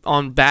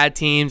on bad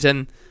teams,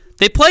 and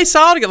they play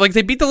solid. Like,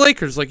 they beat the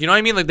Lakers. Like, you know what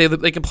I mean? Like,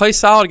 they can play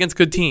solid against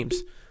good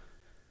teams.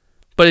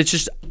 But it's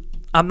just,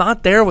 I'm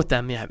not there with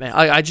them yet, man.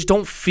 I just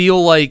don't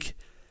feel like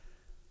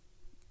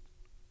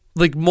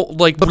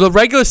the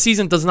regular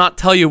season does not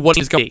tell you what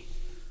it's going to be.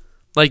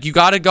 Like, you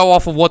got to go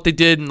off of what they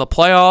did in the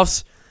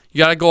playoffs. You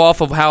got to go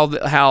off of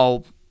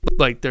how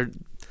like they're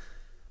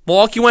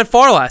Milwaukee went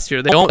far last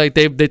year.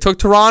 They took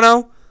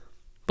Toronto,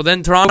 but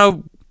then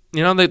Toronto,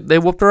 you know, they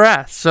whooped their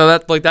ass. So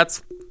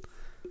that's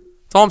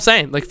all I'm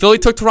saying. Like, Philly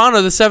took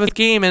Toronto the 7th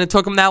game, and it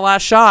took them that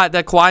last shot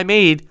that Kawhi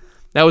made.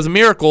 That was a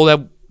miracle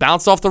that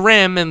bounced off the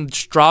rim and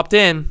just dropped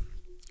in.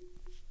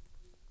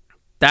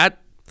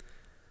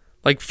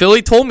 Like,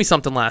 Philly told me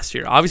something last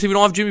year. Obviously, we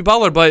don't have Jimmy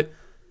Butler, but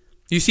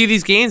you see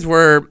these games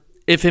where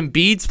if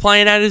Embiid's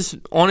playing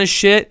on his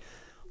shit,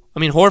 I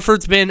mean,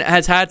 Horford's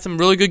has had some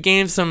really good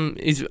games.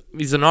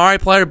 He's an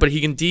alright player, but he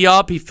can D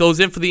up. He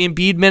fills in for the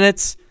Embiid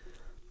minutes.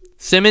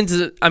 Simmons,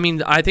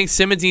 I think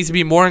Simmons needs to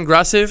be more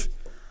aggressive.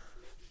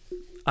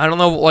 I don't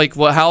know, like,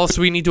 how else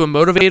we need to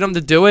motivate him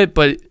to do it,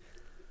 but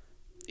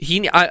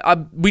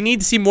we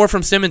need to see more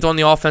from Simmons on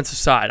the offensive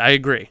side. I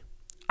agree.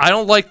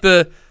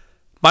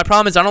 My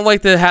problem is I don't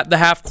like the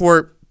half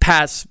court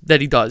pass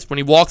that he does when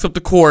he walks up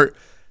the court,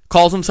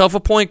 calls himself a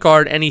point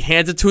guard, and he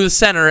hands it to the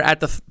center at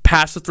the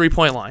past the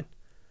 3-point line.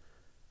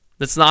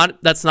 That's not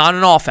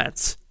an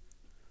offense.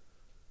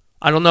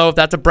 I don't know if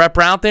that's a Brett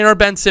Brown thing or a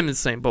Ben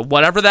Simmons thing, but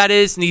whatever that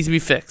is needs to be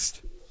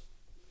fixed.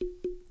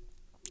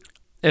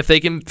 If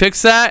they can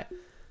fix that,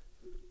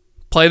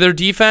 play their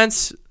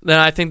defense, then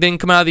I think they can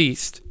come out of the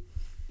East.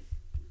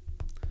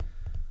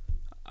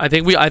 I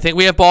think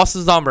we have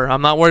Boston's number.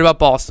 I'm not worried about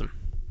Boston.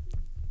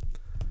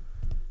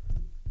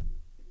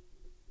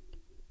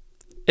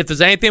 If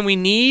there's anything we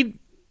need,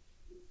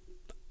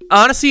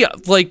 honestly,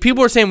 like,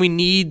 people are saying we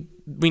need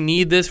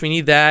this, we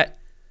need that.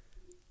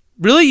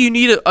 Really, you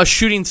need a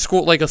shooting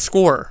score, like a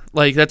scorer.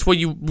 Like, that's what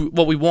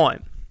we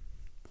want.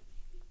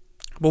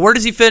 But where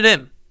does he fit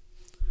in?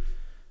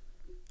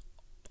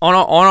 On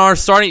our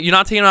starting, you're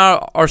not taking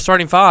out our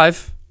starting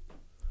 5.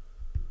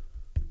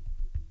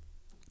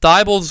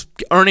 Thybulle's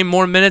earning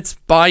more minutes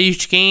by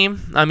each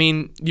game. I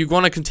mean, you're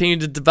going to continue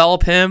to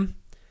develop him.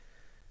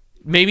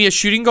 Maybe a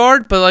shooting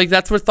guard, but like,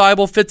 that's where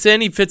Thybulle fits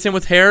in. He fits in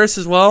with Harris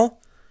as well.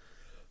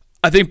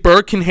 I think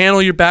Burke can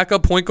handle your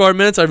backup point guard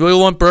minutes. I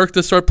really want Burke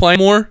to start playing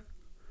more.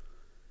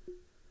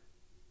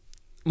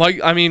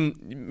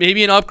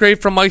 Maybe an upgrade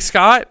from Mike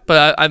Scott,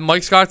 but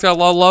Mike Scott's got a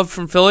lot of love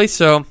from Philly,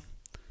 so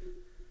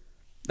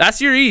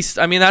that's your East.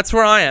 I mean, that's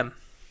where I am.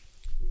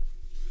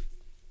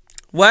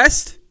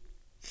 West,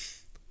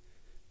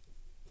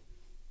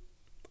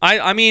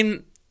 I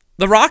mean,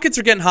 the Rockets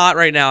are getting hot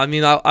right now. I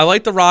mean, I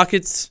like the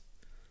Rockets.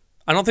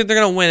 I don't think they're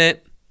going to win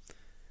it.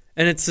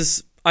 And it's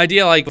this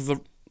idea, like,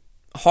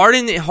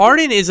 Harden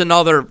is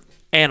another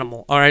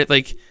animal, all right?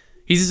 Like,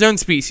 he's his own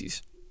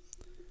species.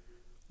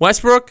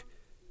 Westbrook,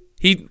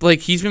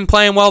 he's been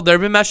playing well. They've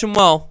been meshing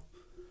well.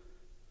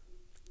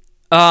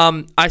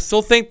 I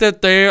still think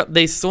that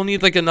they still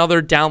need, like,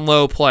 another down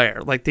low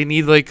player. Like, they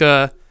need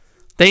a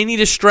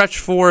stretch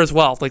 4 as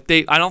well. Like,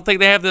 I don't think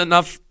they have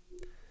enough.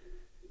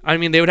 I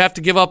mean, they would have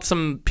to give up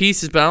some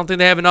pieces, but I don't think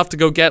they have enough to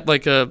go get,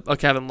 like, a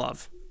Kevin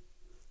Love.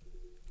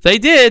 If they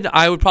did,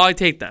 I would probably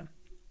take them.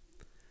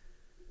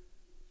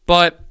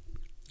 But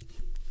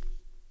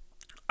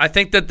I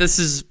think that this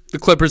is the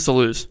Clippers to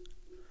lose.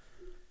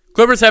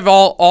 Clippers have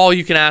all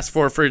you can ask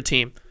for your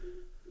team.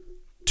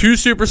 2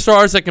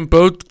 superstars that can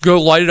both go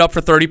light it up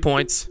for 30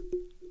 points.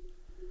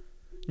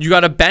 You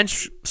got a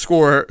bench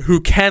scorer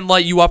who can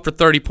light you up for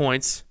 30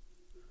 points.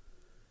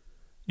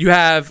 You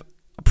have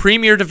a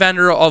premier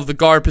defender of the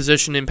guard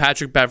position in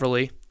Patrick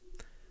Beverley.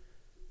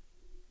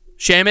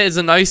 Shamet is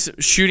a nice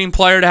shooting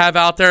player to have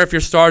out there if your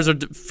stars are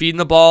feeding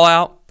the ball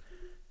out.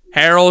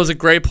 Harrell is a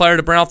great player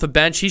to bring off the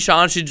bench. He should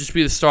honestly just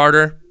be the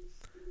starter.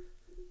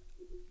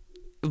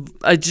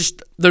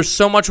 There's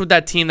so much with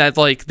that team that,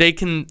 like,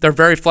 they're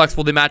very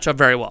flexible. They match up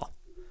very well.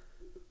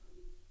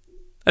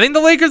 I think the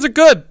Lakers are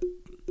good.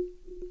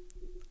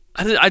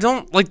 I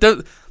don't like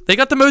they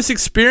got the most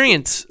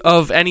experience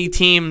of any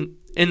team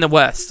in the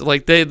West.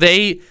 Like,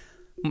 they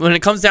when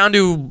it comes down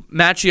to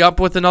matching up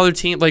with another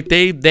team, like,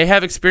 they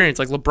have experience.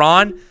 Like,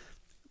 LeBron,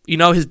 you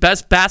know, his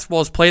best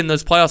basketball is played in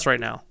those playoffs right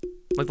now.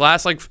 Like,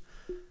 last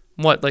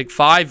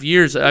 5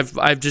 years,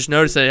 I've just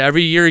noticed that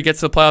every year he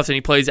gets to the playoffs and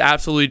he plays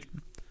absolutely,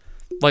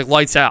 like,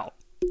 lights out.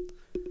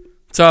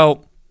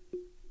 So,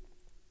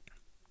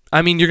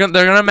 I mean, they're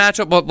gonna match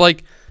up, but,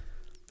 like,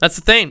 that's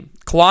the thing.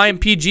 Kawhi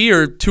and PG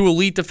are 2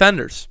 elite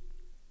defenders.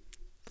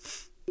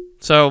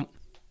 So,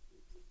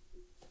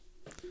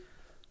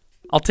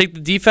 I'll take the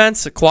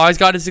defense. Kawhi's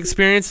got his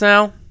experience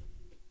now.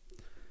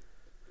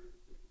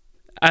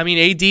 I mean,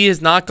 AD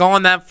has not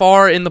gone that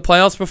far in the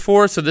playoffs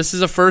before, so this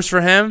is a first for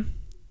him.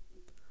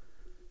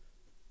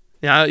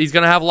 Yeah, he's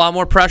going to have a lot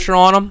more pressure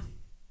on him.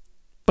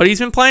 But he's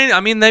been playing,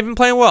 they've been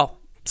playing well.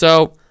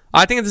 So,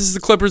 I think this is the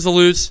Clippers to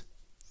lose.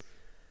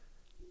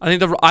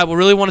 I will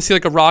really want to see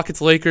like a Rockets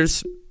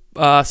Lakers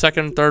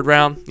second and third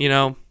round.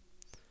 I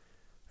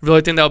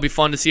really think that would be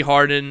fun to see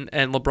Harden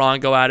and LeBron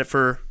go at it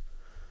for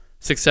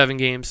 6-7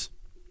 games.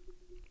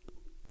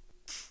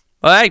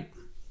 All right.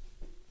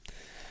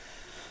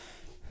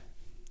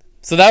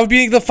 So that would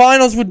be the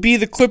finals. Would be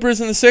the Clippers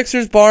and the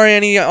Sixers, barring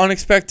any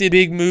unexpected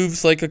big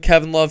moves like a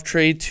Kevin Love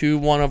trade to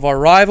one of our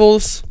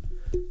rivals.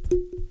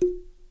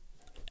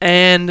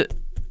 And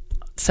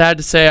sad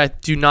to say, I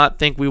do not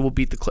think we will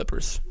beat the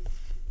Clippers.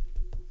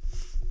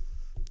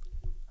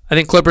 I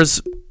think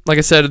Clippers, like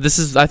I said,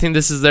 I think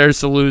this is theirs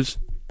to lose.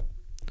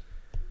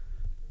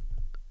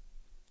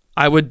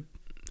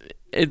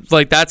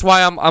 That's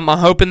why I'm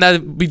hoping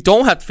that we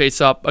don't have to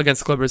face up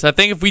against the Clippers. I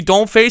think if we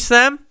don't face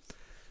them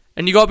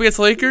and you go up against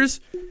the Lakers,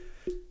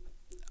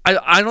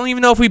 I don't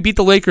even know if we beat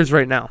the Lakers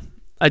right now.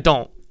 I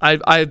don't.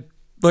 Like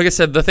I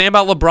said, the thing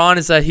about LeBron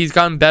is that he's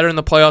gotten better in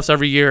the playoffs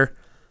every year.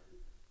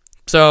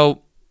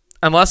 So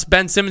unless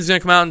Ben Simmons is going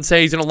to come out and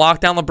say he's going to lock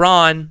down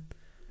LeBron,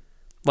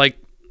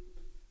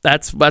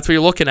 that's what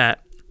you're looking at.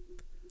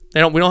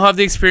 We don't have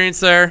the experience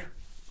there.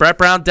 Brett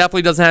Brown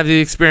definitely doesn't have the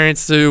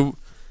experience to,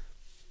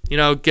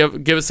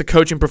 give us the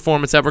coaching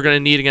performance that we're going to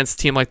need against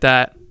a team like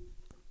that.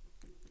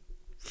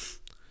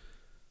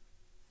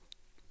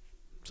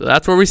 So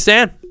that's where we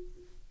stand.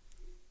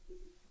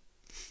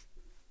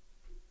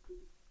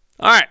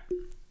 All right.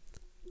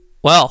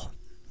 Well,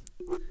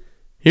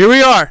 here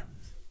we are.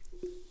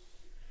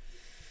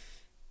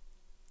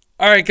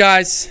 All right,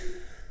 guys.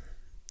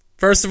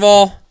 First of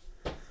all,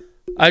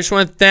 I just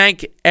want to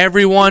thank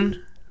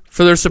everyone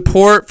for their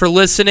support, for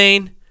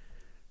listening,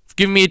 for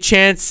giving me a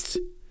chance,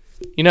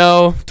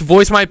 to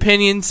voice my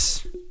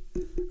opinions.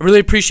 I really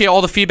appreciate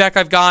all the feedback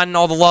I've gotten,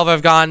 all the love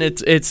I've gotten.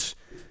 It's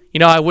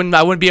I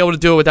wouldn't be able to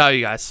do it without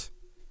you guys.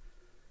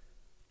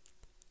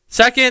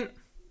 Second,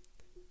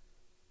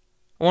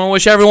 I want to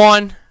wish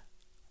everyone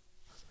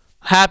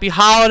a happy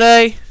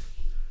holiday,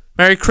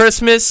 Merry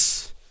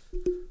Christmas.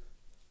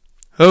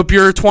 Hope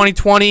your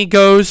 2020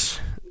 goes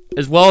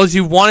as well as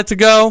you want it to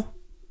go.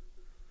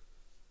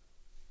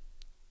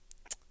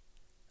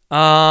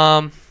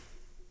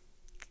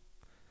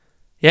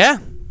 Yeah.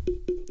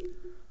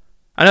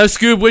 I know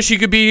Scoob wish he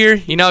could be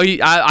here.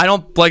 I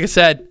don't, like I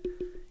said,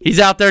 he's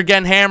out there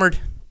getting hammered.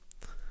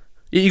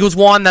 Eagles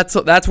won. That's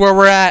where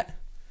we're at.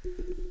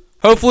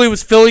 Hopefully,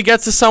 Philly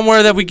gets to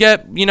somewhere that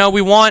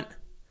we want.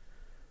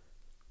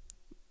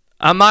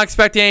 I'm not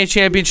expecting any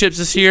championships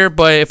this year,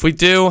 but if we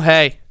do,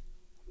 hey,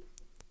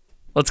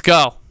 let's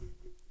go.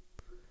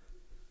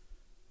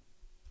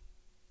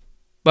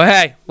 But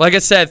hey, like I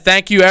said,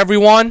 thank you,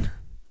 everyone.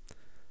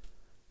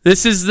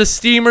 This is the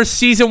Steamers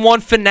Season 1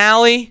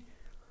 finale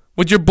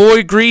with your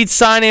boy Greed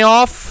signing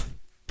off.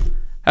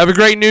 Have a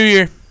great New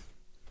Year.